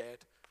like you, Dad.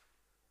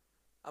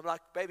 I'm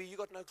like, baby, you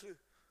got no clue.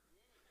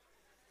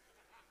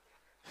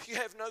 You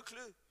have no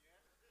clue.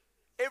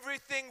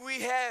 Everything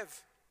we have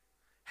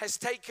has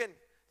taken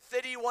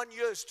 31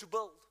 years to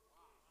build.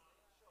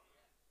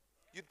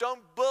 You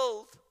don't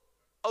build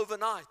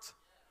overnight.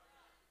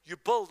 You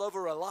build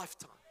over a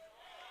lifetime.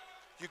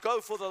 You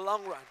go for the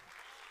long run.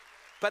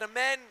 But a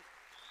man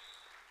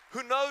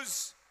who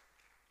knows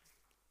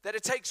that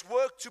it takes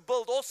work to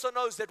build also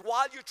knows that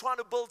while you're trying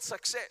to build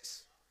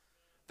success,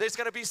 there's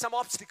going to be some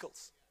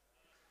obstacles.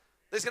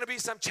 There's going to be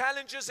some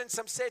challenges and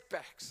some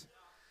setbacks.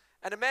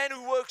 And a man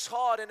who works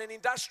hard, and an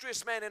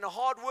industrious man and a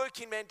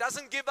hard-working man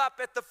doesn't give up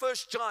at the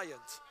first giant.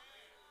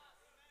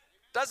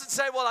 Doesn't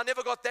say, well, I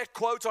never got that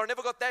quote or I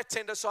never got that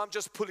tender, so I'm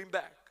just pulling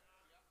back.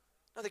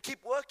 No, they keep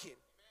working.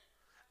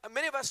 And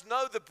many of us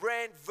know the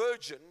brand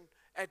Virgin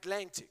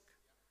Atlantic,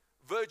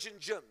 Virgin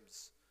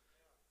Gyms,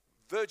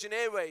 Virgin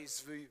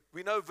Airways,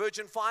 we know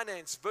Virgin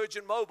Finance,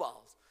 Virgin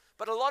Mobiles.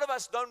 But a lot of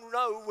us don't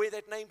know where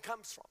that name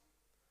comes from.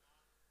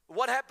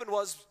 What happened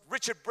was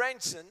Richard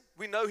Branson,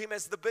 we know him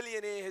as the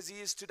billionaire as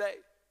he is today.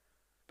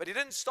 But he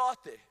didn't start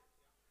there.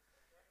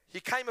 He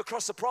came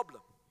across a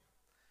problem.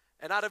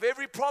 And out of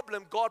every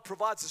problem, God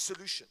provides a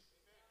solution.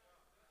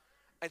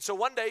 And so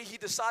one day he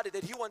decided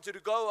that he wanted to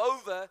go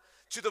over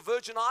to the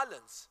Virgin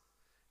Islands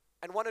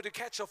and wanted to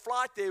catch a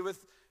flight there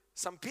with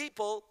some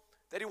people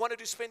that he wanted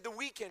to spend the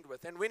weekend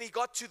with. And when he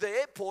got to the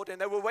airport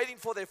and they were waiting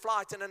for their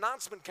flight, an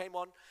announcement came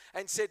on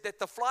and said that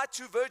the flight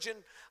to Virgin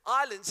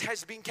Islands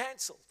has been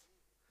canceled.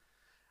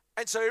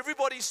 And so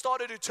everybody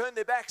started to turn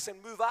their backs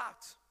and move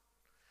out.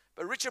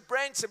 But Richard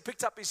Branson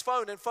picked up his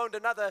phone and phoned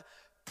another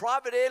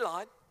private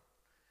airline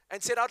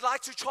and said, I'd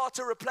like to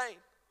charter a plane.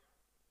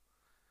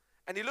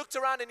 And he looked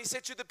around and he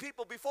said to the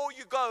people, before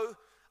you go,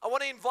 I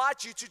want to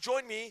invite you to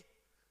join me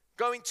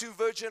going to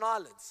Virgin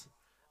Islands.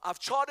 I've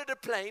chartered a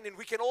plane and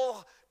we can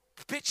all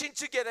pitch in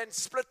together and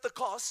split the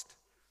cost,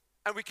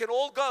 and we can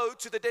all go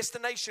to the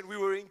destination we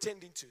were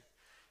intending to.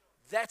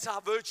 That's how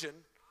Virgin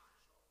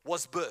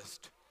was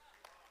birthed.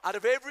 Out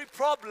of every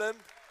problem,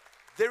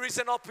 there is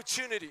an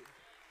opportunity,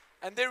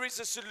 and there is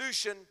a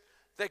solution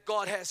that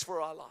God has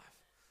for our life.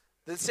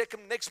 The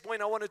next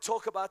point I want to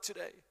talk about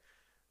today,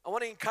 I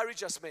want to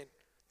encourage us, men.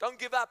 Don't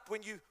give up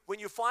when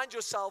you find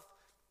yourself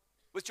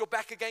with your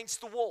back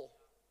against the wall.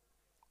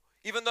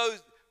 Even though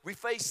we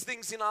face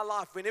things in our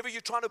life, whenever you're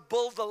trying to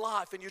build a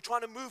life and you're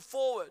trying to move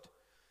forward,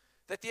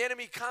 that the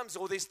enemy comes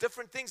or there's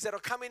different things that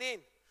are coming in.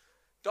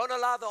 Don't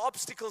allow the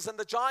obstacles and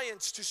the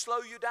giants to slow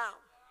you down.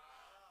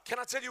 Can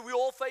I tell you, we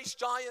all face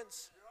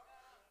giants.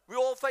 We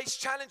all face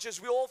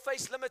challenges. We all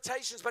face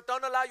limitations, but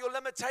don't allow your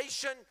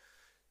limitation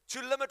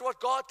to limit what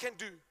God can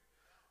do.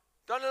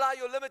 Don't allow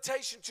your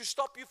limitation to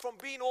stop you from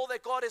being all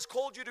that God has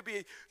called you to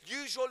be.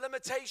 Use your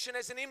limitation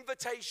as an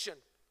invitation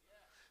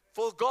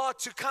for God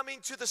to come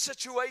into the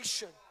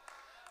situation.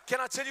 Can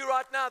I tell you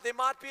right now, there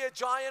might be a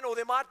giant or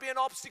there might be an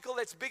obstacle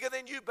that's bigger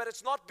than you, but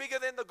it's not bigger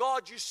than the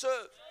God you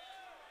serve.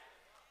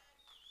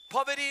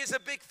 Poverty is a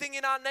big thing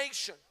in our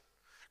nation.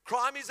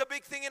 Crime is a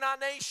big thing in our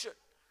nation.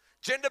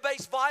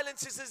 Gender-based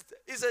violence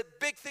is a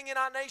big thing in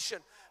our nation.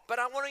 But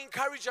I want to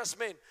encourage us,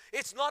 men.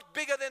 It's not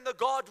bigger than the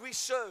God we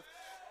serve.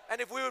 And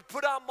if we would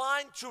put our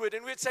mind to it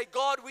and we'd say,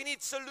 God, we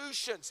need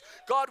solutions.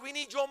 God, we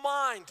need your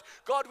mind.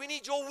 God, we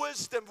need your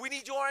wisdom. We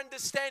need your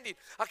understanding.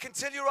 I can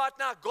tell you right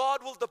now,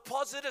 God will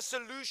deposit a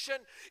solution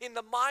in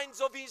the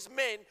minds of his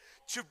men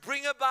to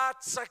bring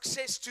about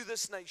success to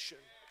this nation.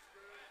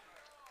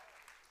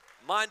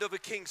 Mind of a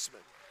Kinsman.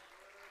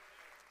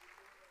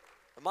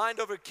 The mind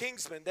of a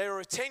Kinsman, they are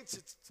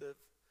attentive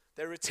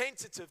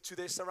to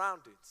their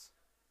surroundings.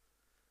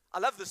 I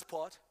love this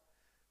part.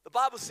 The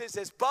Bible says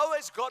as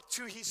Boaz got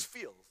to his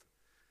field,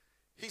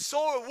 he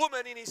saw a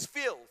woman in his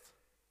field.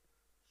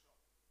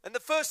 And the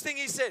first thing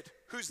he said,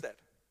 who's that?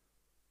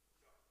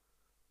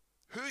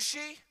 Who's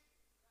she?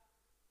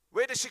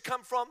 Where does she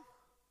come from?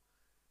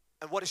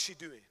 And what is she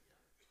doing?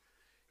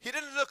 He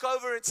didn't look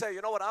over and say,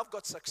 you know what, I've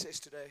got success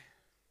today.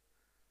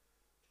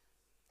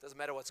 Doesn't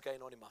matter what's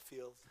going on in my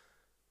field.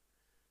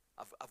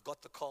 I've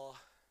got the car.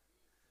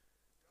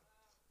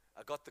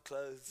 I got the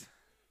clothes.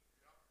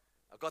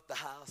 I got the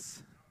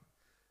house.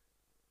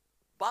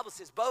 Bible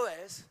says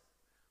Boaz,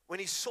 when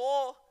he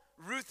saw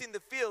Ruth in the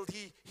field,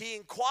 he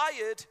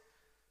inquired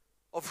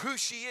of who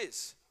she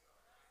is.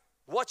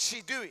 What's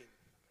she doing?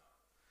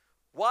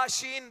 Why is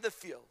she in the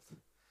field?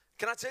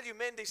 Can I tell you,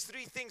 men, there's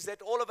three things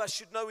that all of us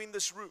should know in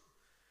this room.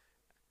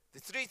 The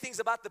three things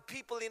about the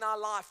people in our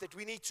life that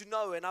we need to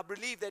know, and I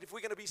believe that if we're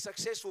going to be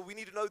successful, we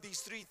need to know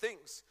these three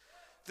things.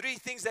 Three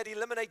things that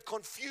eliminate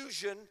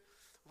confusion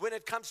when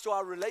it comes to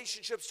our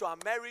relationships, to our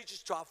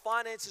marriages, to our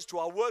finances, to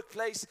our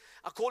workplace.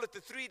 I call it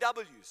the 3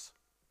 W's.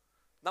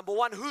 Number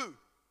one, who?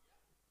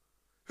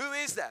 Who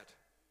is that?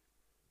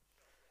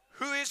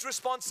 Who is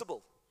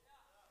responsible?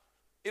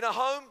 In a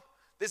home,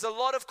 there's a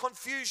lot of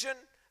confusion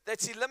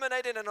that's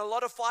eliminated and a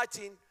lot of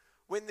fighting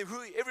when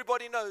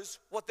everybody knows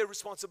what their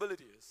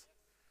responsibility is.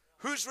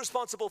 Who's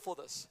responsible for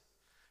this?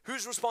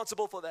 Who's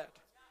responsible for that?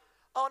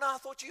 Oh, no, I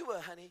thought you were,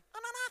 honey. Oh,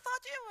 no, I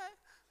thought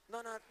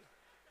you were. No.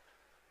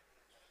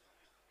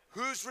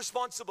 Who's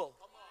responsible?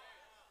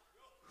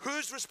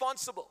 Who's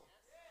responsible?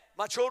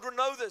 My children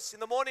know this. In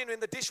the morning when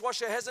the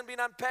dishwasher hasn't been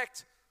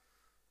unpacked,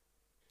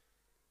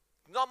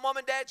 not mom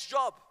and dad's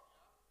job.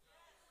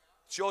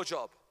 It's your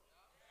job.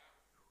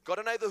 Got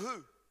to know the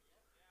who.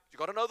 You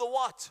got to know the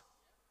what.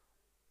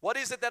 What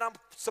is it that I'm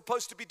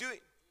supposed to be doing?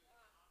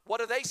 What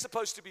are they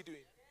supposed to be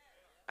doing?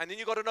 And then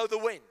you got to know the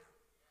when.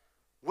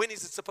 When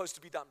is it supposed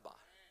to be done by?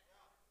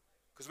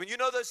 Because when you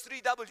know those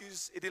 3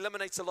 W's, it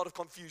eliminates a lot of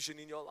confusion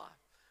in your life.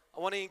 I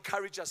want to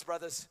encourage us,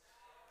 brothers.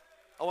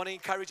 I want to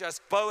encourage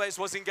us. Boaz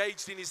was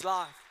engaged in his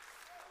life.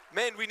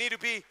 Men, we need to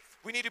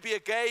be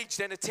engaged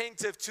and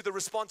attentive to the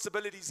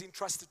responsibilities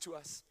entrusted to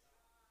us.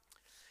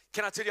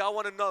 Can I tell you, I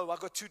want to know.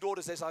 I've got 2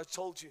 daughters, as I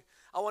told you.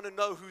 I want to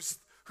know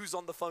who's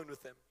on the phone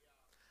with them.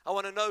 I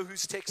want to know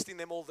who's texting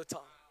them all the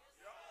time.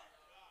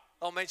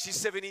 Oh man, she's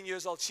 17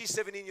 years old. She's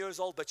 17 years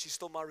old, but she's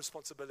still my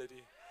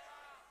responsibility.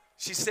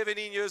 She's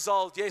 17 years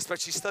old, yes,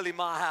 but she's still in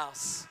my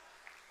house.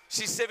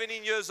 She's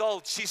 17 years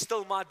old. She's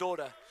still my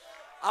daughter.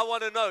 I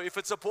want to know. If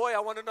it's a boy, I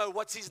want to know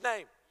what's his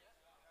name.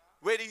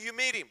 Where do you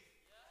meet him?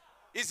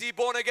 Is he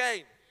born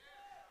again?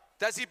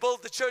 Does he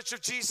build the church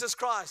of Jesus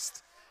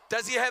Christ?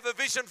 Does he have a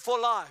vision for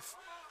life?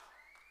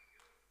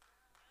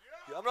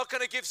 I'm not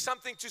going to give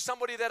something to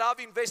somebody that I've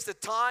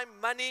invested time,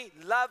 money,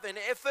 love, and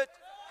effort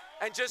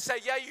and just say,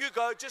 yeah, you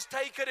go, just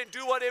take it and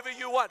do whatever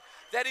you want.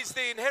 That is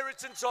the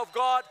inheritance of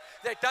God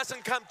that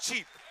doesn't come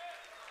cheap.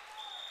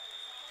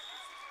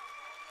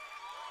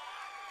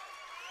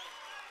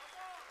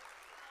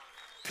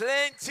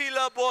 Plenty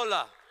la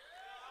bola.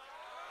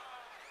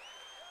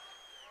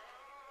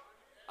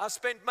 I've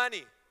spent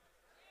money.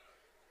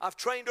 I've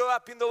trained her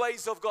up in the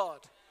ways of God.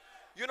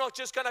 You're not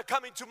just going to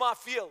come into my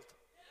field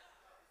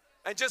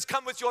and just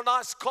come with your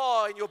nice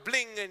car and your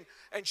bling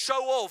and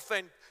show off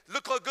and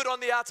look good on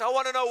the outside. I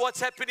want to know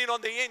what's happening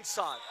on the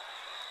inside.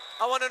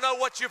 I want to know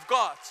what you've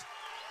got.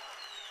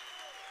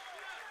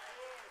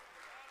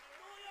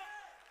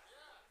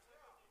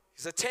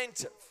 He's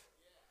attentive.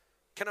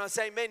 Can I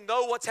say, men,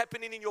 know what's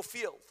happening in your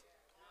field.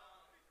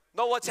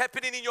 Know what's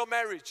happening in your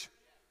marriage.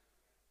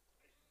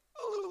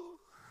 Ooh.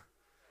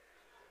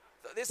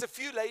 There's a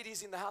few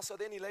ladies in the house. Are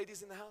there any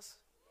ladies in the house?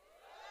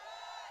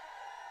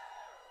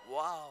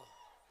 Wow.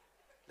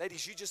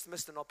 Ladies, you just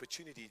missed an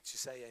opportunity to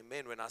say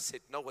amen when I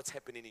said, know what's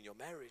happening in your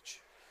marriage.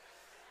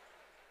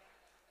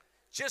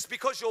 Just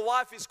because your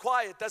wife is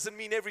quiet doesn't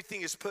mean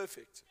everything is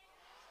perfect.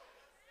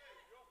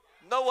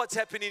 Know what's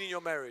happening in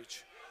your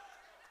marriage.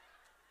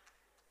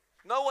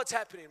 Know what's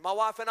happening. My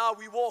wife and I,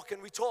 we walk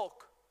and we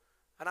talk.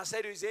 And I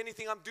say to her, is there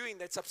anything I'm doing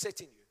that's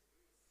upsetting you?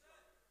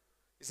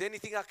 Is there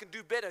anything I can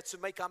do better to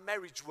make our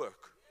marriage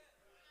work?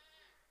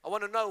 I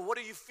want to know, what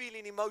are you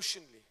feeling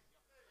emotionally?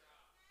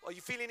 Are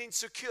you feeling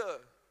insecure?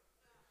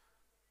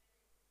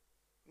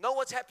 Know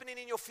what's happening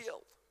in your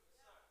field.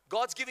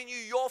 God's giving you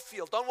your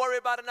field. Don't worry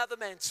about another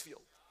man's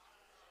field.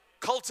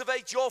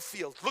 Cultivate your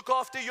field. Look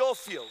after your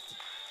field.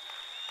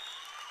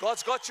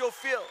 God's got your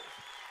field.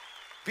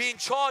 Be in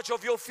charge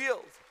of your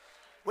field.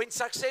 When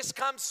success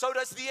comes, so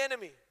does the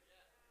enemy.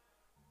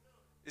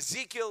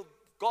 Ezekiel,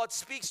 God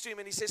speaks to him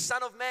and he says,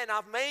 Son of man,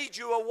 I've made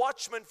you a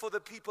watchman for the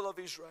people of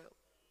Israel.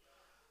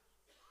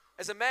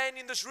 As a man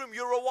in this room,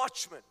 you're a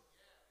watchman.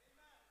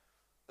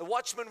 The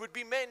watchmen would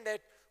be men that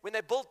when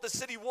they built the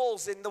city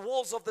walls, in the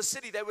walls of the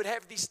city, they would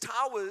have these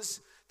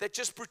towers that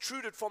just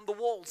protruded from the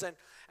walls. And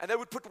they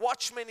would put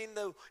watchmen in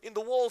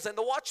the walls, and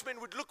the watchmen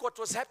would look what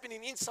was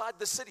happening inside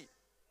the city.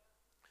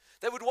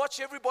 They would watch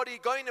everybody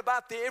going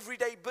about their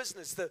everyday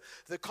business,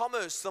 the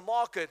commerce, the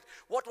market,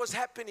 what was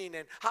happening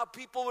and how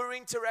people were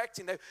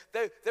interacting.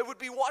 They would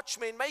be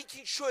watchmen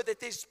making sure that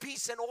there's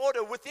peace and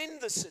order within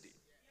the city.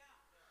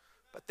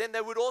 But then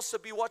there would also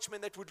be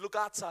watchmen that would look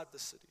outside the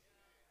city.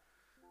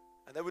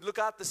 And they would look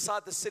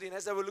outside the city, and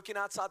as they were looking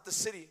outside the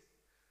city,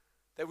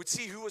 they would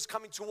see who was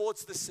coming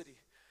towards the city.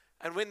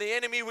 And when the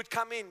enemy would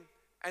come in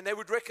and they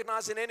would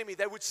recognize an enemy,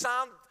 they would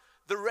sound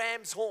the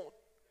ram's horn,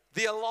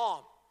 the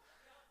alarm.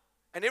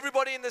 And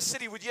everybody in the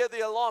city would hear the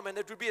alarm, and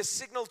it would be a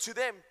signal to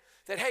them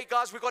that, hey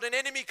guys, we've got an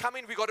enemy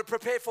coming, we've got to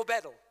prepare for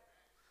battle.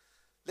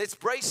 Let's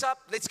brace up,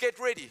 let's get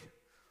ready.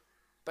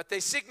 But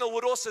their signal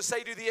would also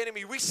say to the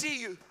enemy, we see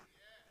you.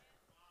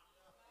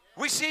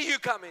 We see you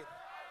coming.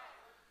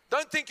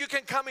 Don't think you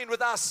can come in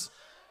with us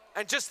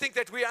and just think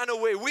that we're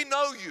unaware. We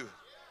know you.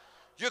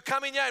 You're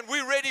coming here and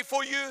we're ready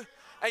for you,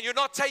 and you're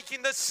not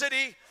taking this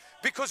city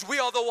because we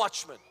are the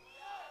watchmen.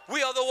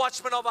 We are the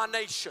watchmen of our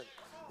nation.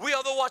 We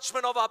are the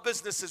watchmen of our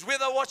businesses. We're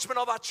the watchmen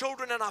of our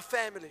children and our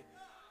family.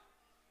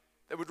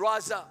 They would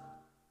rise up.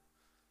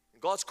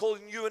 And God's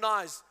calling you and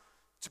I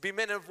to be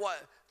men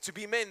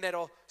that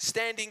are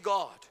standing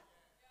guard.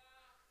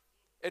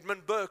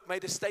 Edmund Burke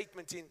made a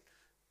statement in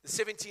the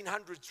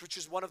 1700s, which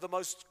is one of the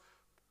most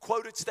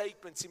quoted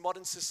statements in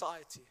modern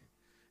society.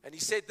 And he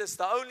said this: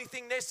 the only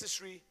thing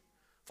necessary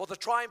for the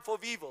triumph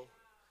of evil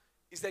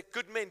is that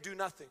good men do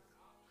nothing.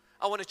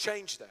 I want to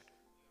change that.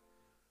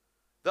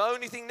 The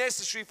only thing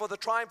necessary for the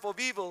triumph of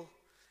evil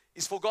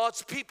is for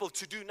God's people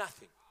to do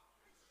nothing.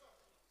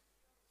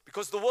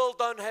 Because the world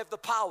don't have the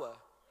power.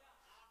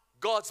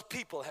 God's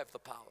people have the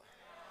power.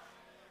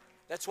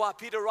 That's why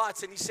Peter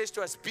writes and he says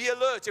to us, be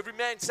alert. Every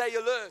man say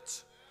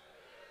alert.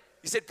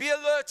 He said, be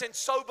alert and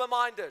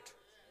sober-minded.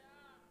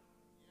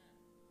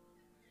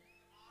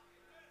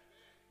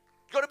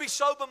 You've got to be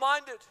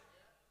sober-minded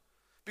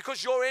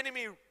because your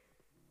enemy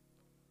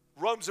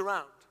roams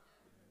around.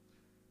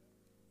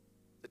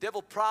 The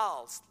devil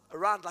prowls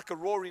around like a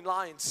roaring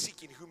lion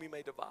seeking whom he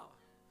may devour.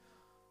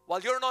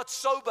 While you're not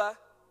sober,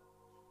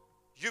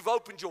 you've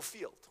opened your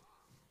field.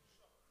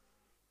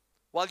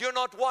 While you're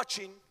not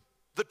watching,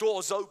 the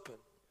door's open.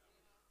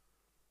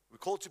 We're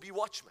called to be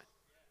watchmen.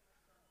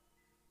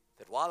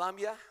 That while I'm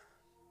here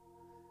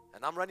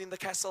and I'm running the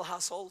Castle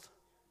household,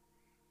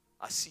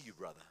 I see you,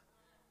 brother.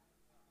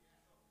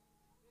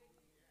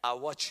 I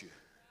watch you.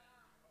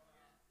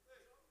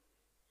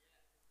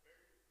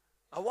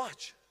 I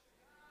watch.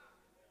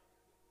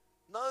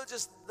 No,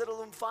 just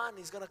little fun.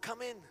 He's going to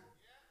come in.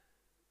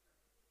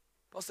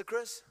 Pastor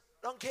Chris,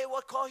 don't care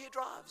what car he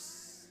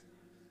drives.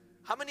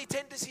 How many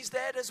tenders his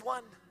dad has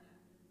won.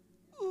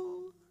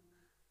 Ooh.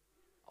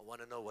 I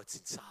want to know what's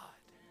inside.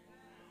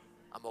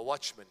 I'm a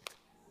watchman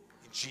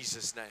in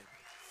Jesus' name.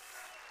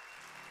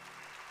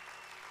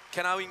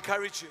 Can I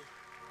encourage you?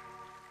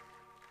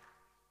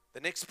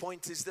 The next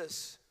point is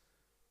this,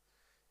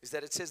 is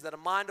that it says that a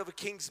mind of a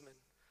kingsman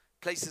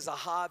places a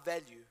high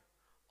value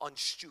on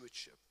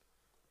stewardship.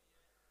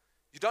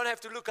 You don't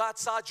have to look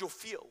outside your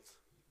field.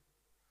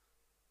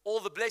 All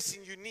the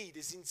blessing you need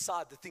is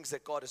inside the things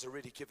that God has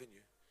already given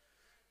you.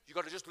 You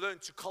got to just learn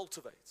to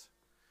cultivate.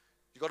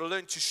 You got to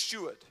learn to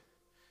steward.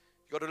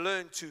 You got to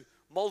learn to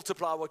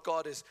multiply what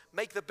God is.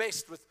 Make the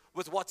best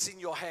with what's in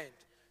your hand.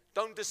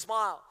 Don't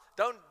despise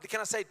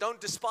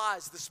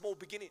the small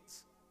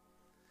beginnings.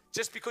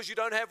 Just because you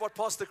don't have what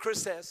Pastor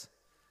Chris has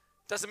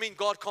doesn't mean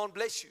God can't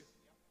bless you.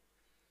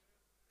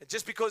 And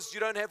just because you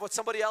don't have what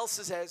somebody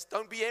else has,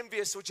 don't be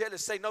envious or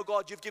jealous. Say, no,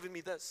 God, you've given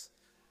me this.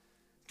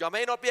 I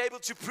may not be able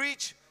to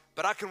preach,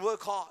 but I can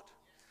work hard.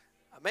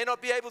 I may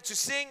not be able to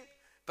sing,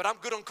 but I'm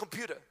good on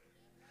computer.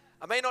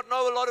 I may not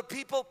know a lot of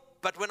people,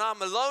 but when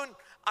I'm alone,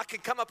 I can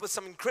come up with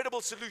some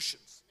incredible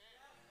solutions.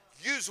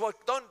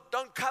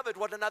 Don't covet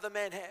what another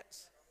man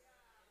has.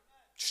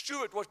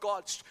 Steward what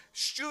God.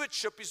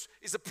 Stewardship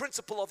is a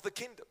principle of the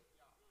kingdom.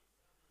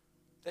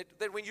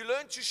 That when you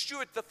learn to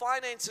steward the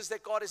finances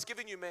that God has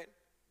given you, man,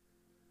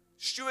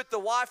 steward the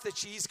wife that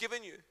He's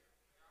given you,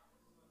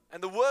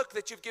 and the work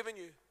that you've given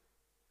you,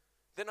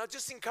 then I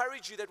just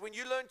encourage you that when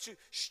you learn to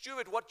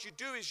steward, what you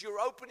do is you're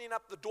opening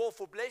up the door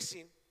for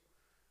blessing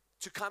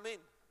to come in.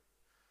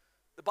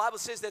 The Bible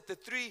says that the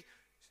 3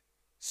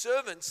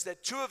 servants,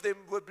 that 2 of them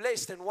were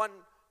blessed and one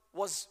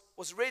was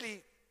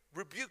really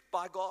rebuked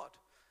by God.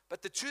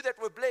 But the 2 that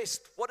were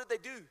blessed, what did they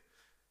do?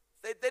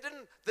 They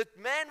didn't. The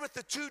man with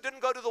the 2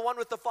 didn't go to the one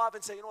with the 5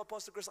 and say, you know what,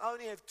 Pastor Chris, I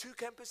only have 2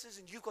 campuses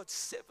and you've got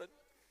 7.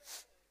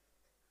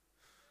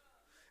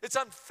 It's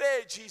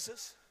unfair,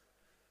 Jesus.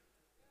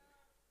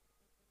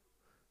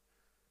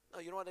 No,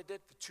 you know what I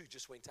did? The 2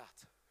 just went out.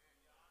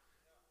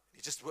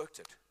 He just worked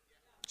it.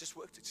 Just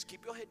worked it. Just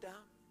keep your head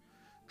down.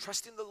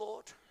 Trust in the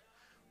Lord.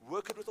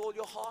 Work it with all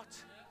your heart.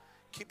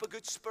 Keep a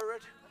good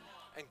spirit.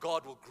 And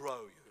God will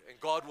grow you. And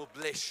God will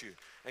bless you.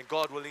 And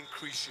God will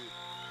increase you.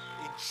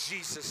 In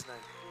Jesus' name.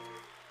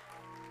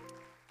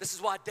 This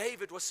is why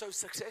David was so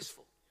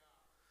successful.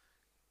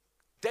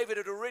 David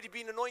had already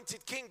been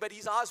anointed king, but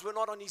his eyes were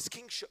not on his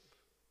kingship.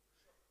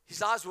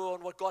 His eyes were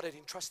on what God had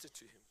entrusted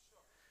to him.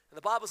 And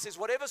the Bible says,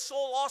 whatever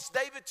Saul asked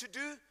David to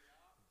do,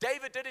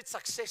 David did it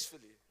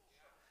successfully.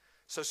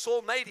 So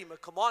Saul made him a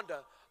commander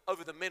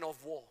over the men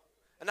of war.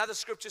 Another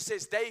scripture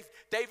says,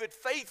 David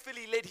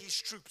faithfully led his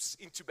troops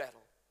into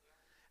battle.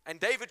 And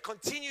David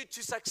continued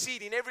to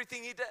succeed in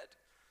everything he did,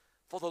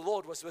 for the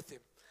Lord was with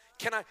him.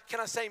 Can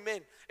I say,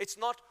 men, it's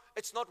not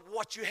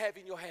what you have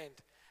in your hand.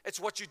 It's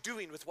what you're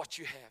doing with what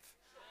you have.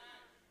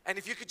 And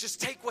if you could just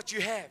take what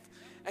you have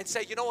and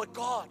say, you know what,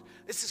 God,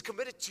 this is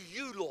committed to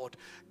you, Lord.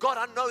 God,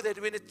 I know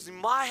that when it's in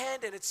my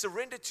hand and it's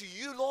surrendered to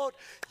you, Lord,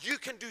 you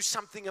can do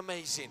something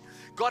amazing.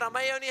 God, I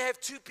may only have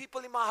 2 people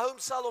in my home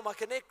cell or my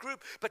connect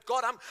group, but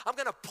God, I'm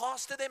going to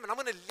pastor them and I'm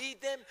going to lead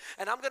them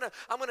and I'm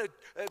going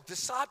to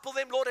disciple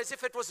them, Lord, as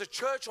if it was a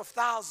church of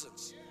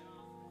thousands.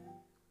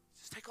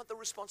 Just take on the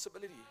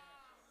responsibility.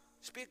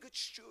 Just be a good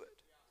steward.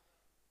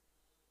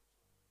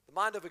 The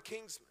mind of a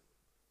kingsman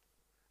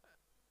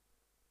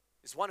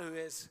is one who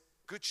has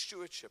good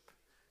stewardship,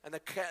 And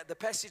the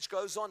passage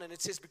goes on and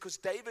it says, because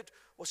David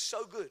was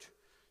so good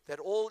that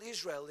all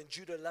Israel and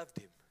Judah loved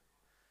him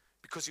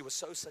because he was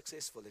so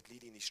successful at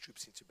leading his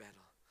troops into battle.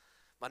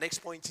 My next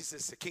point is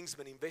this: the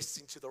Kinsman invests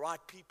into the right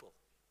people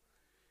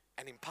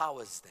and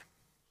empowers them.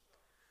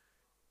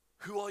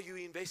 Who are you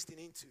investing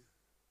into?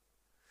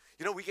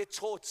 You know, we get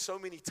taught so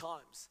many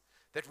times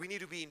that we need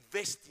to be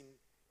investing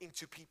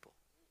into people.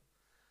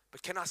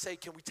 But can I say,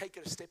 can we take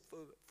it a step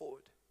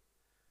forward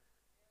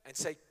and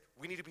say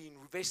we need to be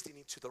investing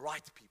into the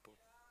right people?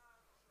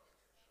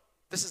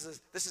 This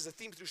is a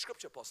theme through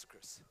Scripture, Pastor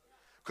Chris.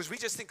 Because we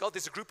just think, oh,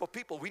 there's a group of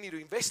people, we need to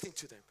invest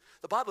into them.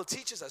 The Bible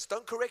teaches us,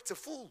 don't correct a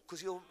fool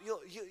because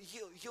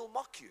he'll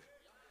mock you.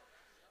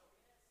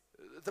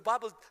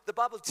 The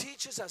Bible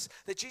teaches us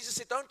that Jesus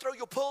said, don't throw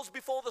your pearls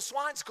before the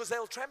swines because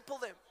they'll trample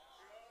them.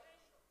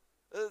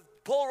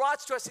 Paul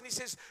writes to us and he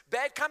says,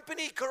 bad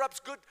company corrupts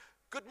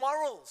good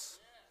morals.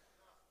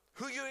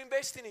 Who are you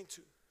investing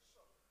into?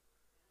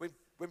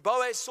 When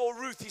Boaz saw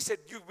Ruth, he said,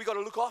 we got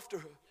to look after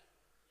her.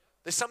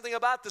 There's something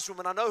about this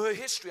woman. I know her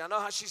history. I know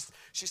how she's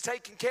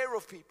taking care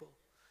of people.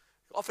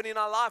 Often in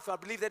our life, I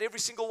believe that every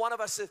single one of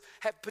us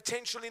have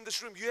potential in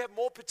this room. You have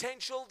more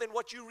potential than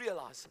what you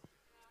realize.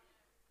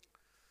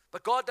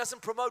 But God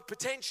doesn't promote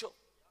potential.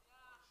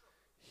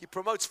 He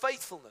promotes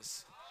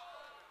faithfulness.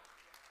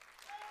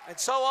 And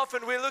so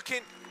often we're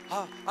looking,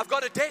 I've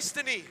got a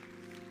destiny.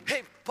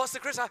 Hey, Pastor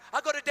Chris,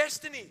 I got a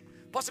destiny.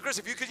 Pastor Chris,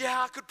 if you could,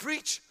 I could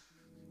preach.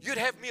 You'd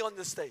have me on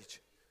the stage.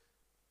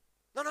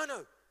 No.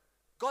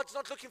 God's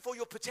not looking for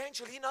your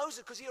potential. He knows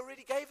it because He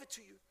already gave it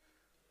to you.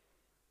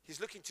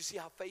 He's looking to see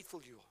how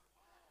faithful you are.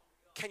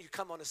 Can you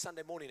come on a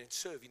Sunday morning and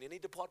serve in any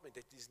department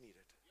that is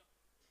needed?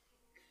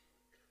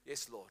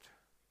 Yes, Lord.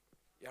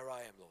 Here I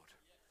am, Lord.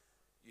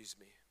 Use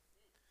me.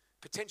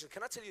 Potential.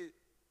 Can I tell you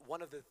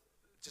one of the,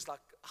 just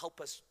like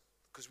help us,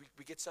 because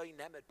we get so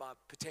enamored by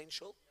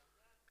potential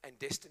and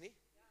destiny.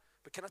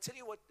 But can I tell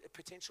you what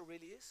potential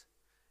really is?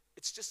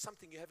 It's just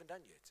something you haven't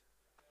done yet.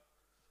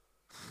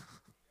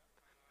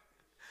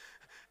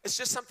 It's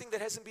just something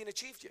that hasn't been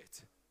achieved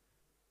yet.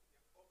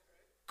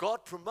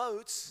 God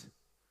promotes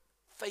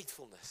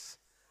faithfulness.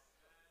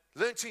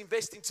 Learn to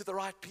invest into the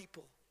right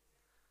people.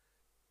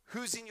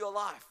 Who's in your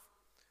life?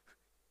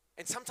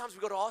 And sometimes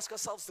we've got to ask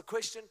ourselves the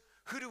question,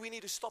 who do we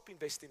need to stop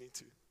investing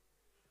into?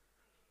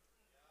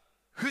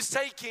 Who's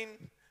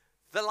taking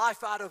the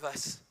life out of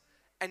us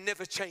and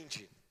never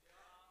changing?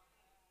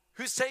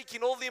 Who's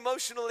taking all the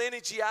emotional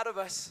energy out of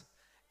us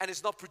and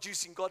is not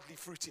producing godly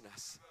fruit in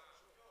us?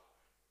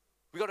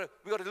 We got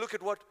to look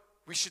at what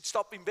we should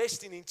stop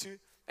investing into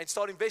and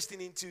start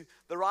investing into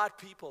the right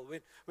people.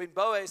 When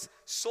Boaz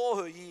saw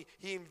her,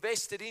 he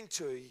invested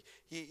into her.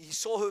 He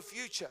saw her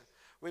future.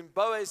 When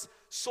Boaz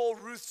saw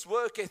Ruth's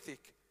work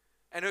ethic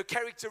and her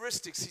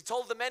characteristics, he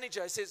told the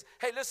manager, he says,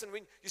 hey, listen,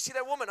 when you see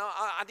that woman,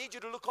 I need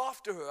you to look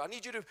after her. I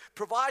need you to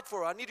provide for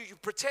her. I need you to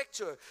protect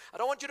her. I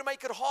don't want you to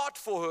make it hard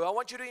for her. I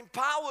want you to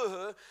empower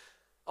her.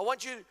 I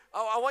want you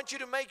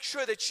to make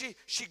sure that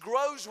she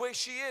grows where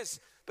she is.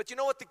 But you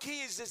know what the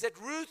key is that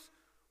Ruth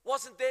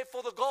wasn't there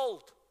for the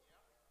gold.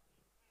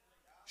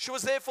 She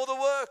was there for the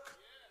work.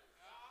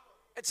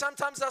 And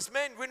sometimes us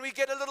men, when we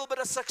get a little bit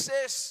of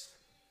success,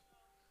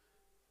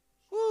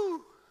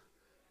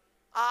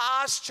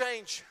 our eyes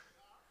change.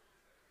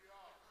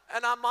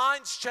 And our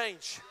minds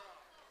change.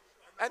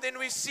 And then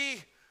we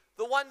see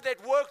the one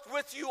that worked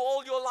with you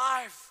all your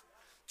life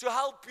to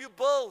help you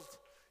build.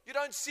 You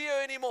don't see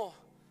her anymore.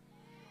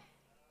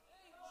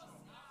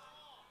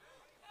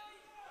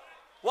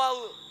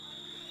 Well,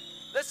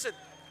 listen,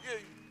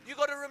 you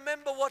got to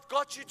remember what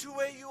got you to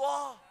where you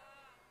are.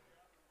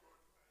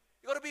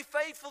 You got to be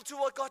faithful to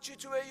what got you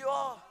to where you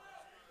are.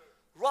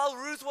 While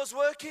Ruth was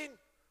working,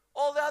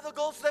 all the other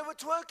girls, they were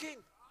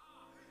twerking.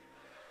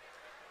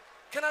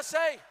 Can I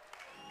say,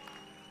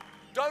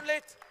 don't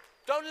let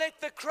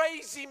the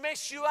crazy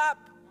mess you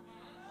up.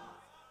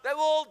 They were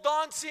all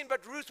dancing,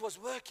 but Ruth was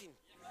working.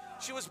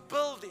 She was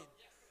building.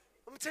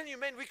 I'm telling you,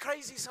 man, we're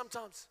crazy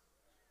sometimes.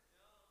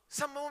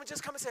 Some woman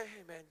just come and say,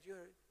 hey, man,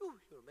 you're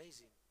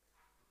amazing.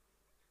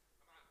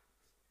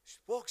 She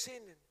walks in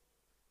and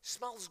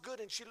smells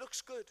good and she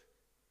looks good.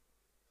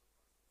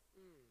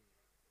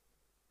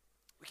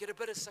 We get a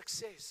bit of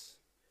success.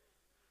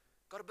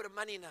 Got a bit of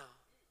money now.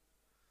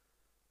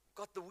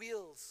 Got the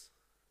wheels.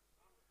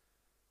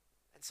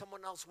 And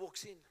someone else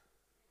walks in.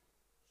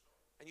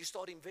 And you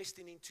start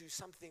investing into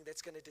something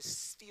that's going to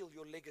steal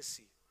your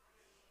legacy.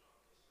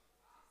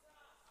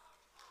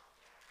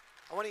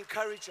 I want to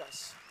encourage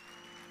us.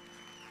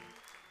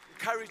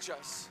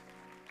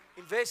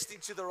 Invest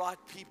into the right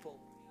people.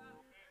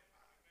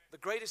 The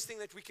greatest thing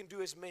that we can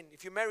do as men.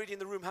 If you're married in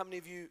the room, how many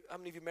of you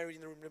married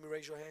in the room? Let me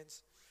raise your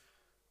hands.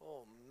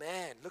 Oh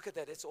man, look at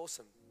that. That's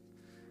awesome.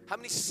 How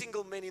many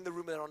single men in the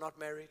room that are not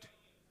married?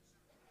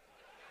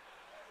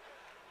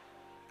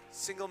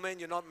 Single men,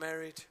 you're not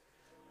married.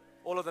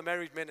 All of the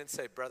married men and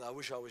say, brother, I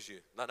wish I was you.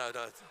 No.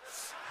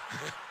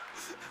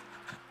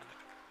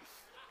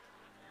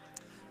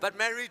 But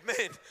married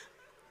men,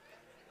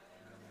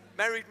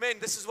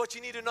 this is what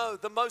you need to know.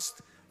 The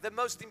most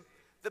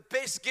the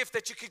best gift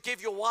that you could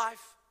give your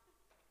wife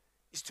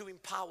is to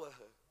empower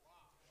her.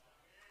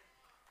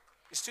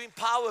 Is to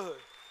empower her,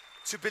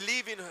 to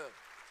believe in her.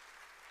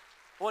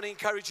 I want to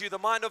encourage you, the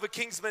mind of a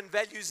Kinsman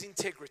values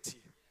integrity.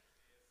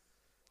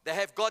 They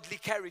have godly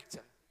character.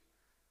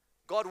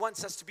 God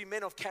wants us to be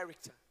men of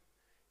character.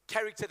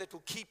 Character that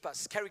will keep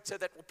us, character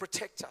that will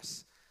protect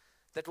us,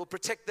 that will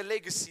protect the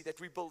legacy that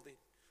we build in.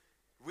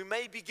 We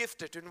may be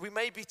gifted and we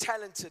may be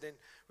talented and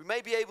we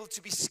may be able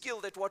to be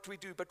skilled at what we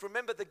do, but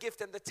remember the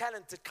gift and the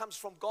talent that comes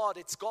from God.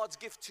 It's God's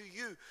gift to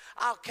you.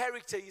 Our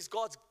character is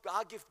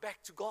our gift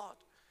back to God.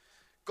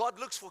 God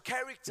looks for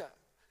character.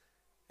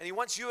 And He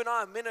wants you and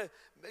I,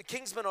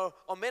 Kinsmen,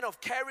 are men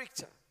of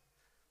character.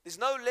 There's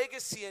no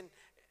legacy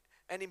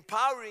and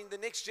empowering the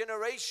next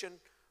generation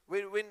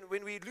when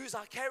we lose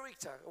our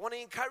character. I want to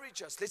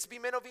encourage us. Let's be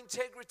men of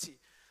integrity.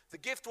 The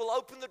gift will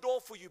open the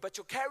door for you, but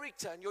your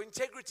character and your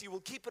integrity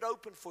will keep it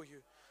open for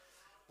you.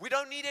 We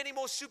don't need any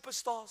more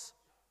superstars.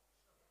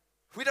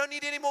 We don't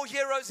need any more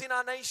heroes in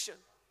our nation.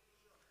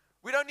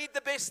 We don't need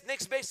the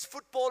next best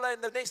footballer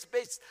and the next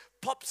best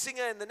pop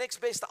singer and the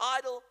next best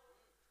idol.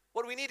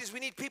 What we need is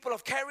people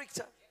of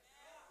character.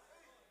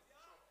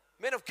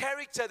 Men of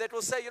character that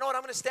will say, you know what,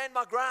 I'm going to stand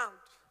my ground.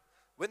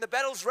 When the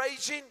battle's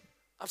raging,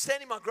 I'm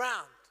standing my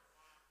ground.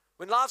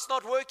 When life's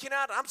not working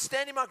out, I'm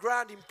standing my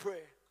ground in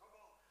prayer.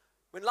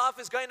 When life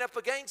is going up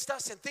against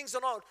us and things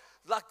are not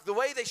like the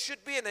way they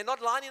should be and they're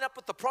not lining up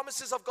with the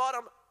promises of God,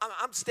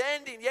 I'm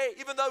standing. Yeah,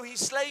 even though He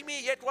slay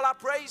me, yet will I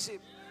praise Him.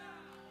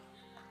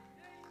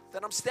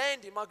 That I'm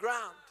standing my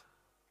ground.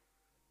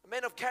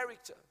 Men of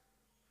character,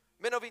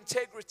 men of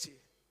integrity.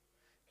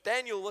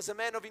 Daniel was a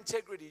man of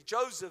integrity.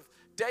 Joseph,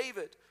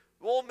 David,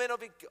 all men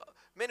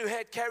who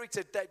had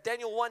character.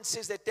 Daniel 1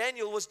 says that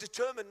Daniel was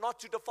determined not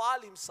to defile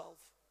himself.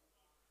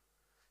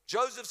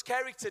 Joseph's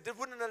character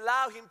wouldn't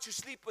allow him to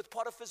sleep with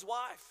Potiphar's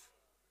wife.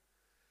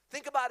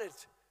 Think about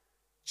it.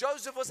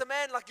 Joseph was a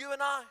man like you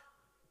and I.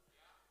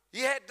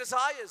 He had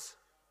desires.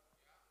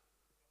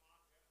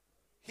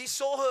 He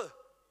saw her.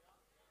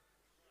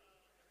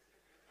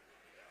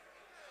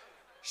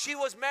 She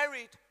was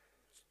married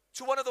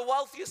to one of the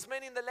wealthiest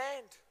men in the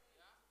land.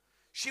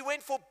 She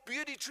went for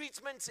beauty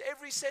treatments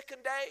every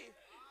second day.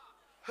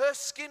 Her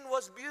skin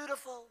was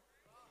beautiful.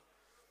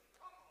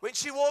 When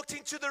she walked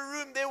into the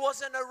room, there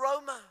was an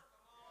aroma.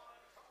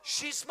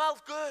 She smelled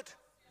good.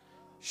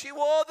 She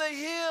wore the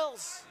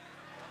heels.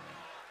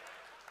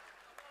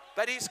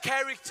 But his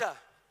character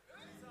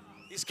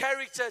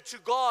to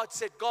God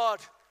said, God,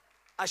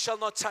 I shall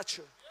not touch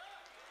her.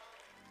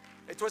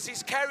 It was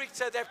his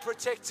character that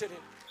protected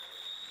him.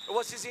 It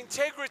was his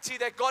integrity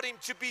that got him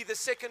to be the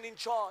second in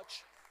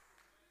charge.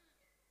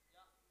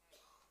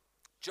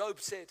 Job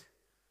said,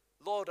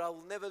 Lord, I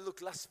will never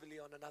look lustfully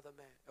on another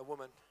man, a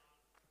woman.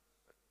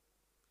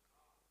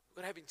 We've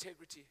got to have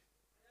integrity.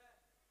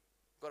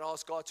 We've got to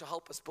ask God to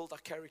help us build our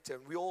character.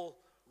 And we're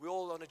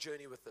all on a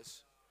journey with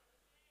this.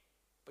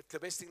 But the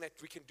best thing that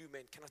we can do,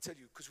 man, can I tell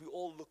you, because we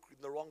all look in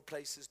the wrong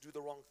places, do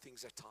the wrong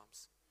things at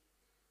times.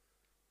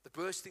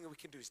 The worst thing that we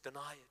can do is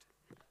deny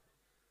it.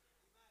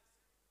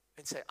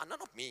 And say, no,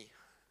 not me.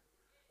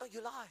 No,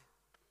 you lie.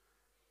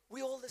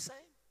 We're all the same.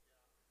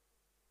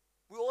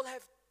 We all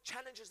have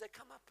challenges that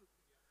come up.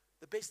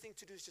 The best thing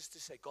to do is just to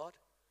say, God,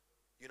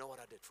 you know what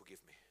I did, forgive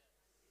me.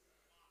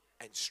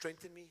 And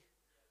strengthen me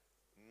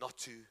not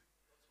to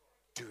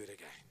do it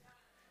again.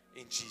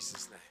 In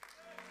Jesus' name.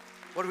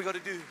 What do we got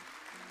to do?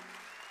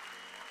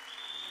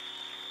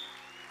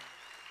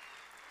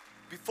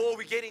 Before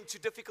we get into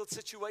difficult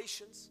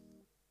situations,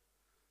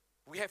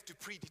 we have to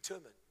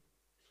predetermine.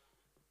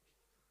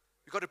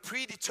 You've got to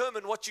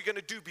predetermine what you're going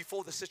to do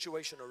before the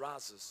situation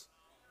arises.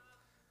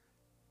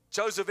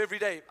 Joseph, every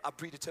day, I'm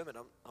predetermined.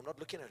 I'm not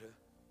looking at her.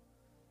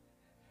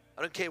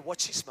 I don't care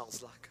what she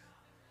smells like.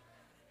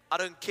 I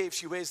don't care if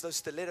she wears those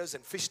stilettos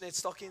and fishnet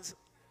stockings.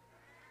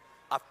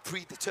 I'm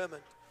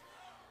predetermined.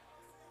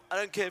 I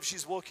don't care if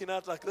she's walking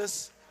out like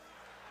this.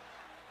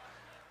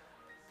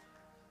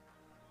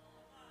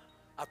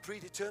 I'm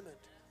predetermined.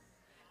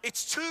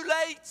 It's too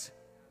late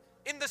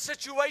in the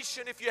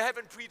situation if you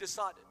haven't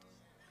pre-decided.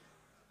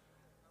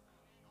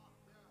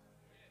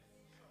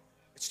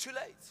 It's too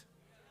late.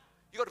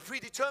 You got to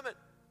predetermine.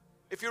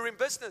 If you're in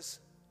business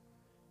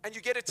and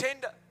you get a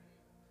tender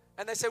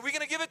and they say, we're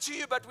going to give it to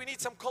you, but we need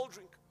some cold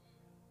drink.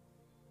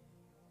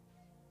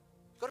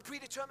 You got to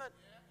predetermine.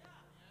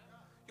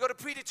 You got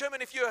to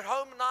predetermine if you're at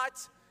home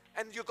night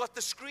and you got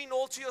the screen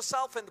all to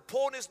yourself and the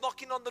porn is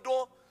knocking on the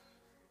door.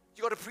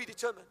 You got to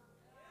predetermine.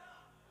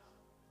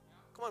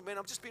 Come on, man,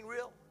 I'm just being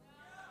real.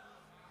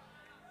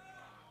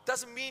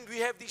 Doesn't mean we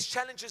have these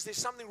challenges. There's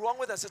something wrong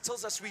with us. It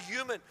tells us we're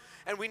human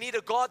and we need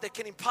a God that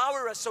can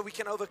empower us so we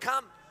can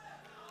overcome.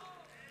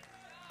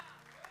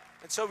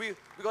 And so we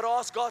got to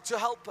ask God to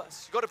help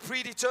us. You got to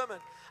predetermine.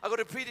 I got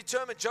to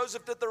predetermine.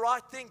 Joseph did the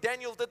right thing.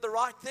 Daniel did the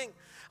right thing.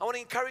 I want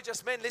to encourage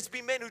us, men. Let's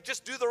be men who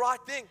just do the right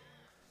thing.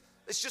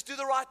 Let's just do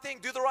the right thing.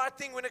 Do the right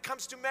thing when it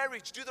comes to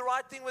marriage. Do the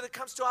right thing when it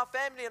comes to our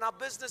family and our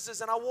businesses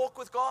and our walk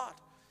with God.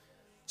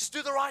 Just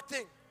do the right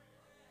thing.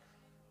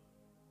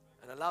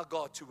 And allow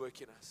God to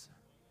work in us.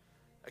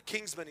 A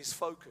Kinsman is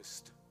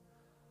focused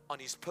on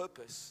his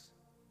purpose,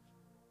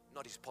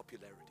 not his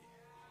popularity.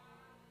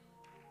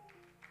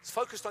 He's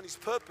focused on his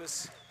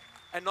purpose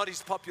and not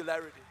his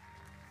popularity.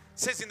 It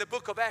says in the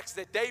book of Acts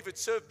that David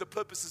served the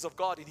purposes of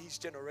God in his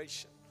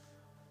generation.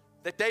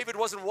 That David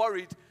wasn't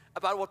worried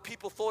about what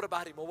people thought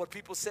about him or what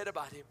people said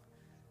about him.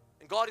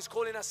 And God is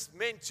calling us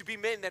men to be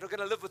men that are going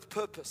to live with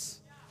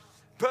purpose.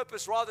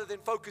 Purpose rather than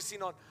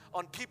focusing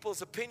on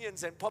people's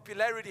opinions and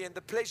popularity and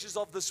the pleasures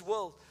of this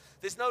world.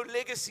 There's no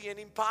legacy in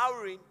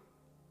empowering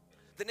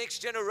the next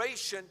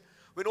generation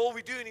when all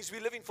we're doing is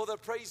we're living for the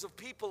praise of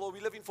people or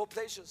we're living for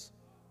pleasures.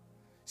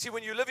 See,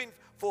 when you're living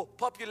for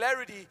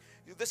popularity,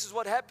 this is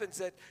what happens,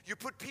 that you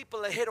put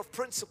people ahead of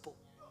principle.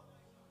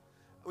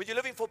 When you're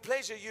living for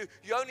pleasure,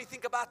 you only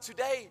think about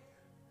today.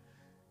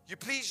 You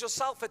please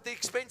yourself at the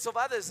expense of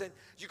others, and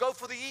you go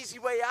for the easy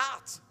way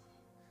out.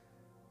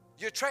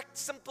 You attract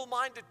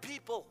simple-minded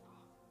people.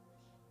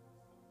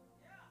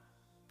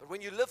 But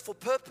when you live for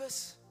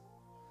purpose,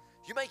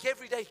 you make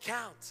every day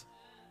count.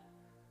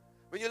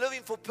 When you're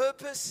living for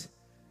purpose,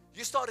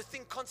 you start to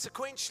think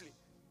consequentially.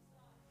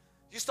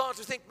 You start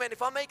to think, man,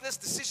 if I make this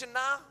decision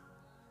now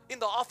in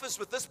the office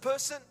with this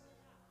person,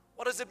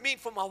 what does it mean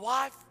for my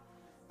wife,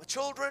 my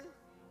children,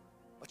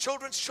 my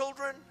children's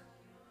children?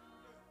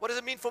 What does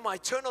it mean for my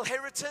eternal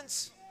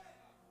inheritance?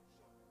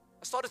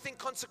 I start to think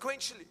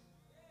consequentially.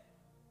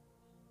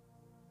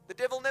 The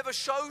devil never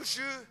shows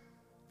you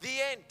the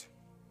end.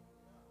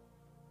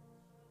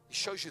 He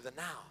shows you the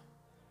now.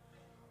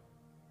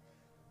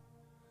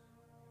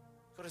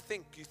 You've got to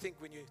think. You think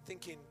when you're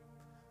thinking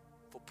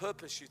for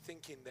purpose, you're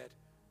thinking that,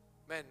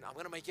 man, I'm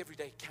going to make every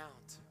day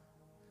count.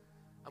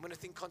 I'm going to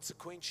think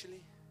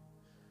consequentially,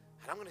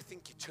 and I'm going to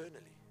think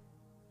eternally.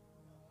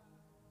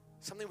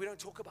 Something we don't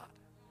talk about.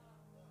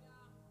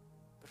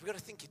 But we've got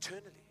to think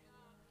eternally.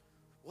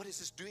 What is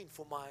this doing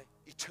for my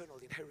eternal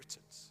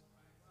inheritance?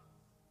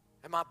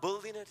 Am I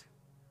building it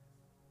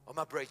or am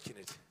I breaking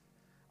it?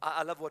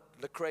 I love what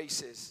Lecrae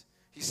says.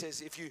 He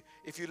says, if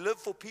you live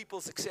for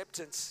people's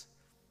acceptance,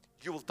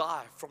 you will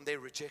die from their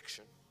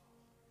rejection.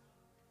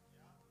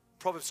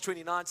 Proverbs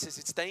 29 says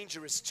it's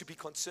dangerous to be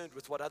concerned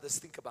with what others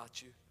think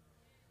about you.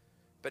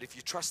 But if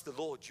you trust the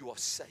Lord, you are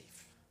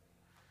safe.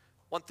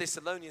 1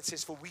 Thessalonians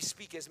says, for we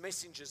speak as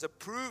messengers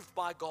approved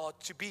by God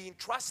to be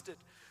entrusted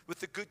with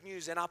the good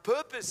news. And our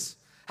purpose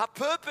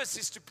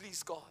is to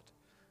please God,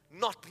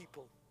 not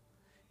people.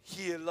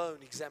 He alone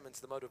examines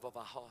the motive of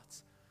our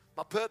hearts.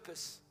 My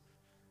purpose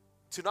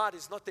tonight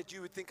is not that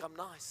you would think I'm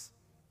nice.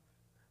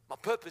 My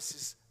purpose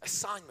is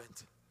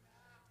assignment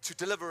to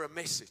deliver a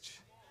message.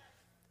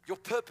 Your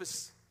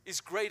purpose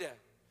is greater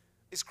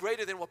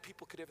than what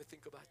people could ever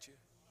think about you.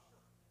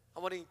 I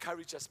want to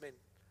encourage us, men.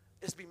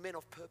 Let's be men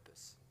of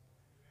purpose.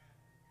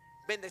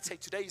 Men that say,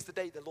 today is the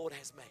day the Lord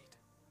has made.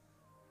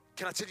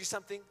 Can I tell you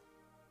something?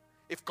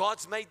 If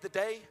God's made the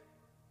day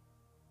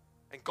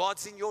and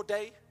God's in your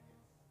day,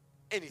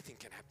 anything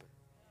can happen.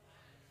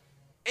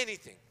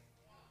 Anything.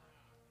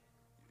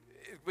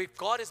 If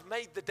God has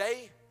made the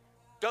day,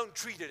 don't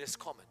treat it as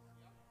common.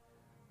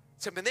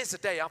 So, man, there's a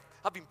day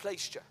I've been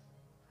placed here.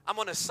 I'm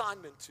on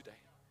assignment today.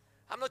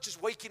 I'm not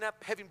just waking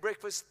up, having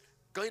breakfast,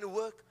 going to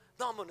work.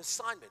 No, I'm on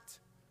assignment.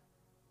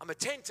 I'm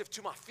attentive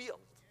to my field.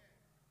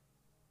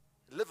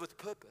 Live with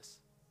purpose.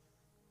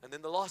 And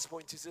then the last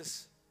point is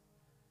this,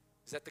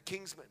 is that the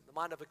Kinsman, the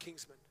mind of a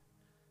Kinsman,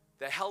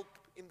 they help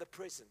in the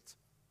present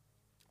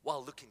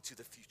while looking to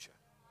the future.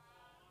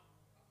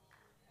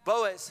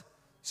 Boaz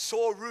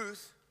saw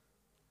Ruth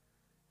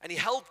and he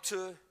helped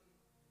her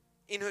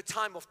in her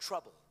time of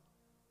trouble.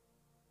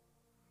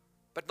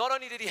 But not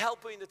only did he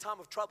help her in the time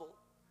of trouble,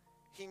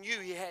 he knew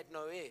he had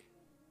no heir.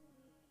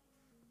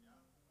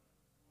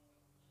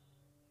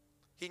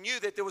 He knew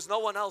that there was no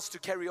one else to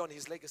carry on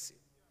his legacy.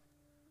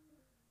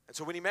 And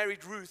so when he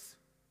married Ruth,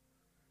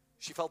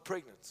 she fell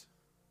pregnant.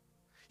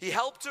 He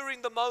helped her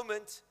in the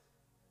moment,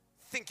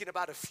 thinking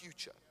about a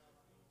future.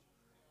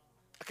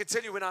 I can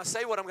tell you, when I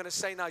say what I'm going to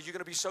say now, you're going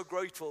to be so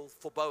grateful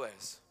for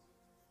Boaz.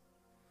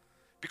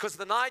 Because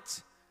the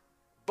night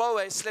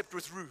Boaz slept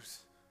with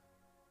Ruth,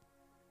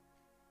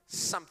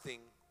 something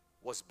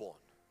was born.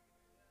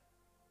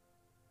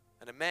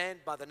 And a man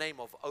by the name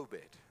of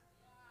Obed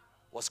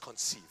was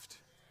conceived.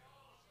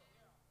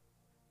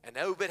 And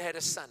Obed had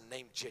a son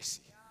named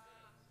Jesse.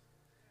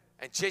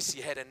 And Jesse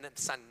had a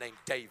son named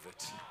David.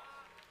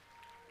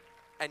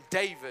 And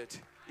David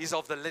is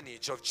of the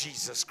lineage of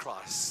Jesus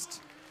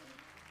Christ.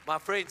 My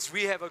friends,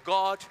 we have a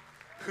God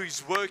who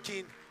is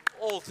working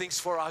all things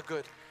for our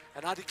good.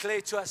 And I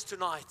declare to us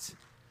tonight,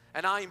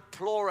 and I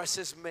implore us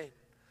as men,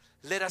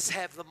 let us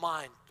have the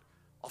mind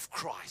of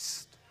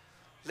Christ.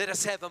 Let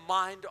us have a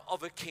mind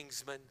of a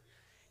Kinsman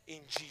in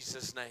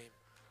Jesus' name.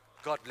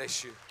 God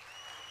bless you.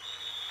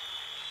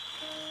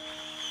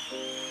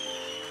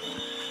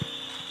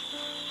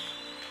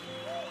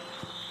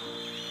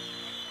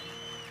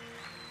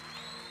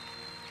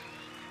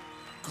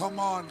 Come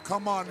on,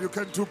 come on. You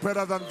can do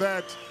better than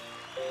that.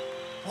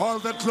 All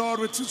the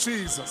glory to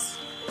Jesus.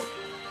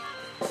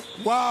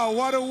 Wow,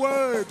 what a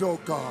word, oh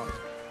God.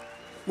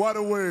 What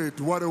a word,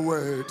 what a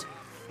word.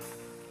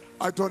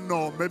 I don't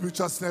know, maybe you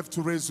just have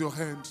to raise your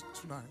hand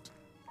tonight.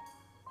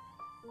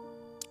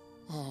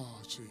 Oh,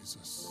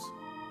 Jesus.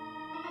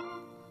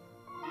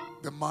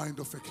 The mind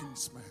of a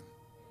kinsman.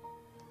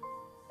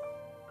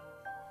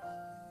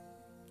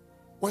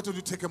 Why don't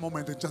you take a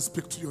moment and just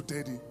speak to your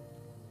daddy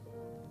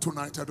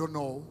tonight? I don't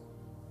know.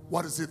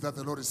 What is it that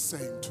the Lord is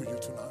saying to you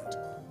tonight?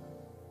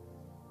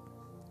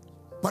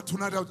 But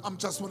tonight I'm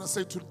just want to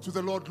say to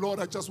the Lord, Lord,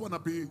 I just want to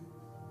be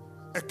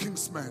a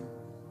kinsman.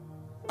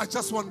 I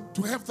just want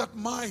to have that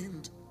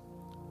mind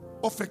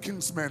of a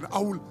kinsman. I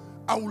will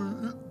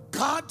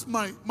guard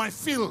my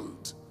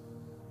field.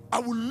 I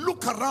will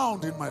look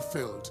around in my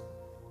field.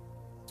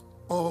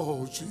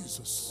 Oh,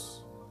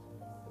 Jesus.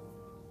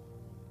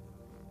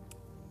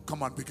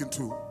 Come on, begin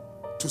to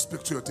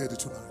speak to your daddy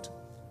tonight.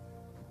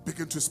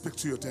 Begin to speak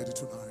to your daddy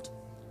tonight.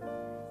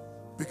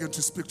 Begin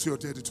to speak to your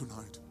daddy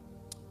tonight.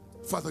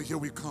 Father, here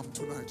we come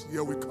tonight.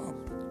 Here we come.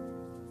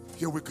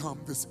 Here we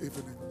come this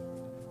evening.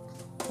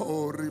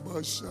 Oh,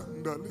 Riba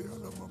Shandali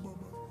ala mama.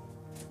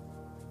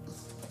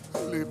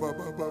 Liba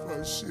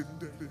baba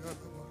shindeli ala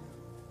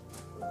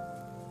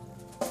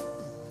mama.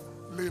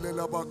 Lile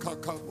la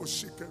bakaka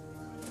boshike.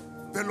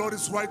 The Lord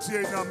is right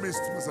here in our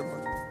midst, Mr.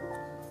 Lord.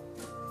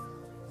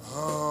 I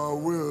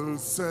will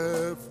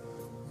serve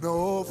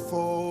no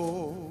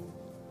foe.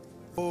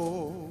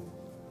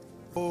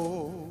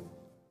 Oh.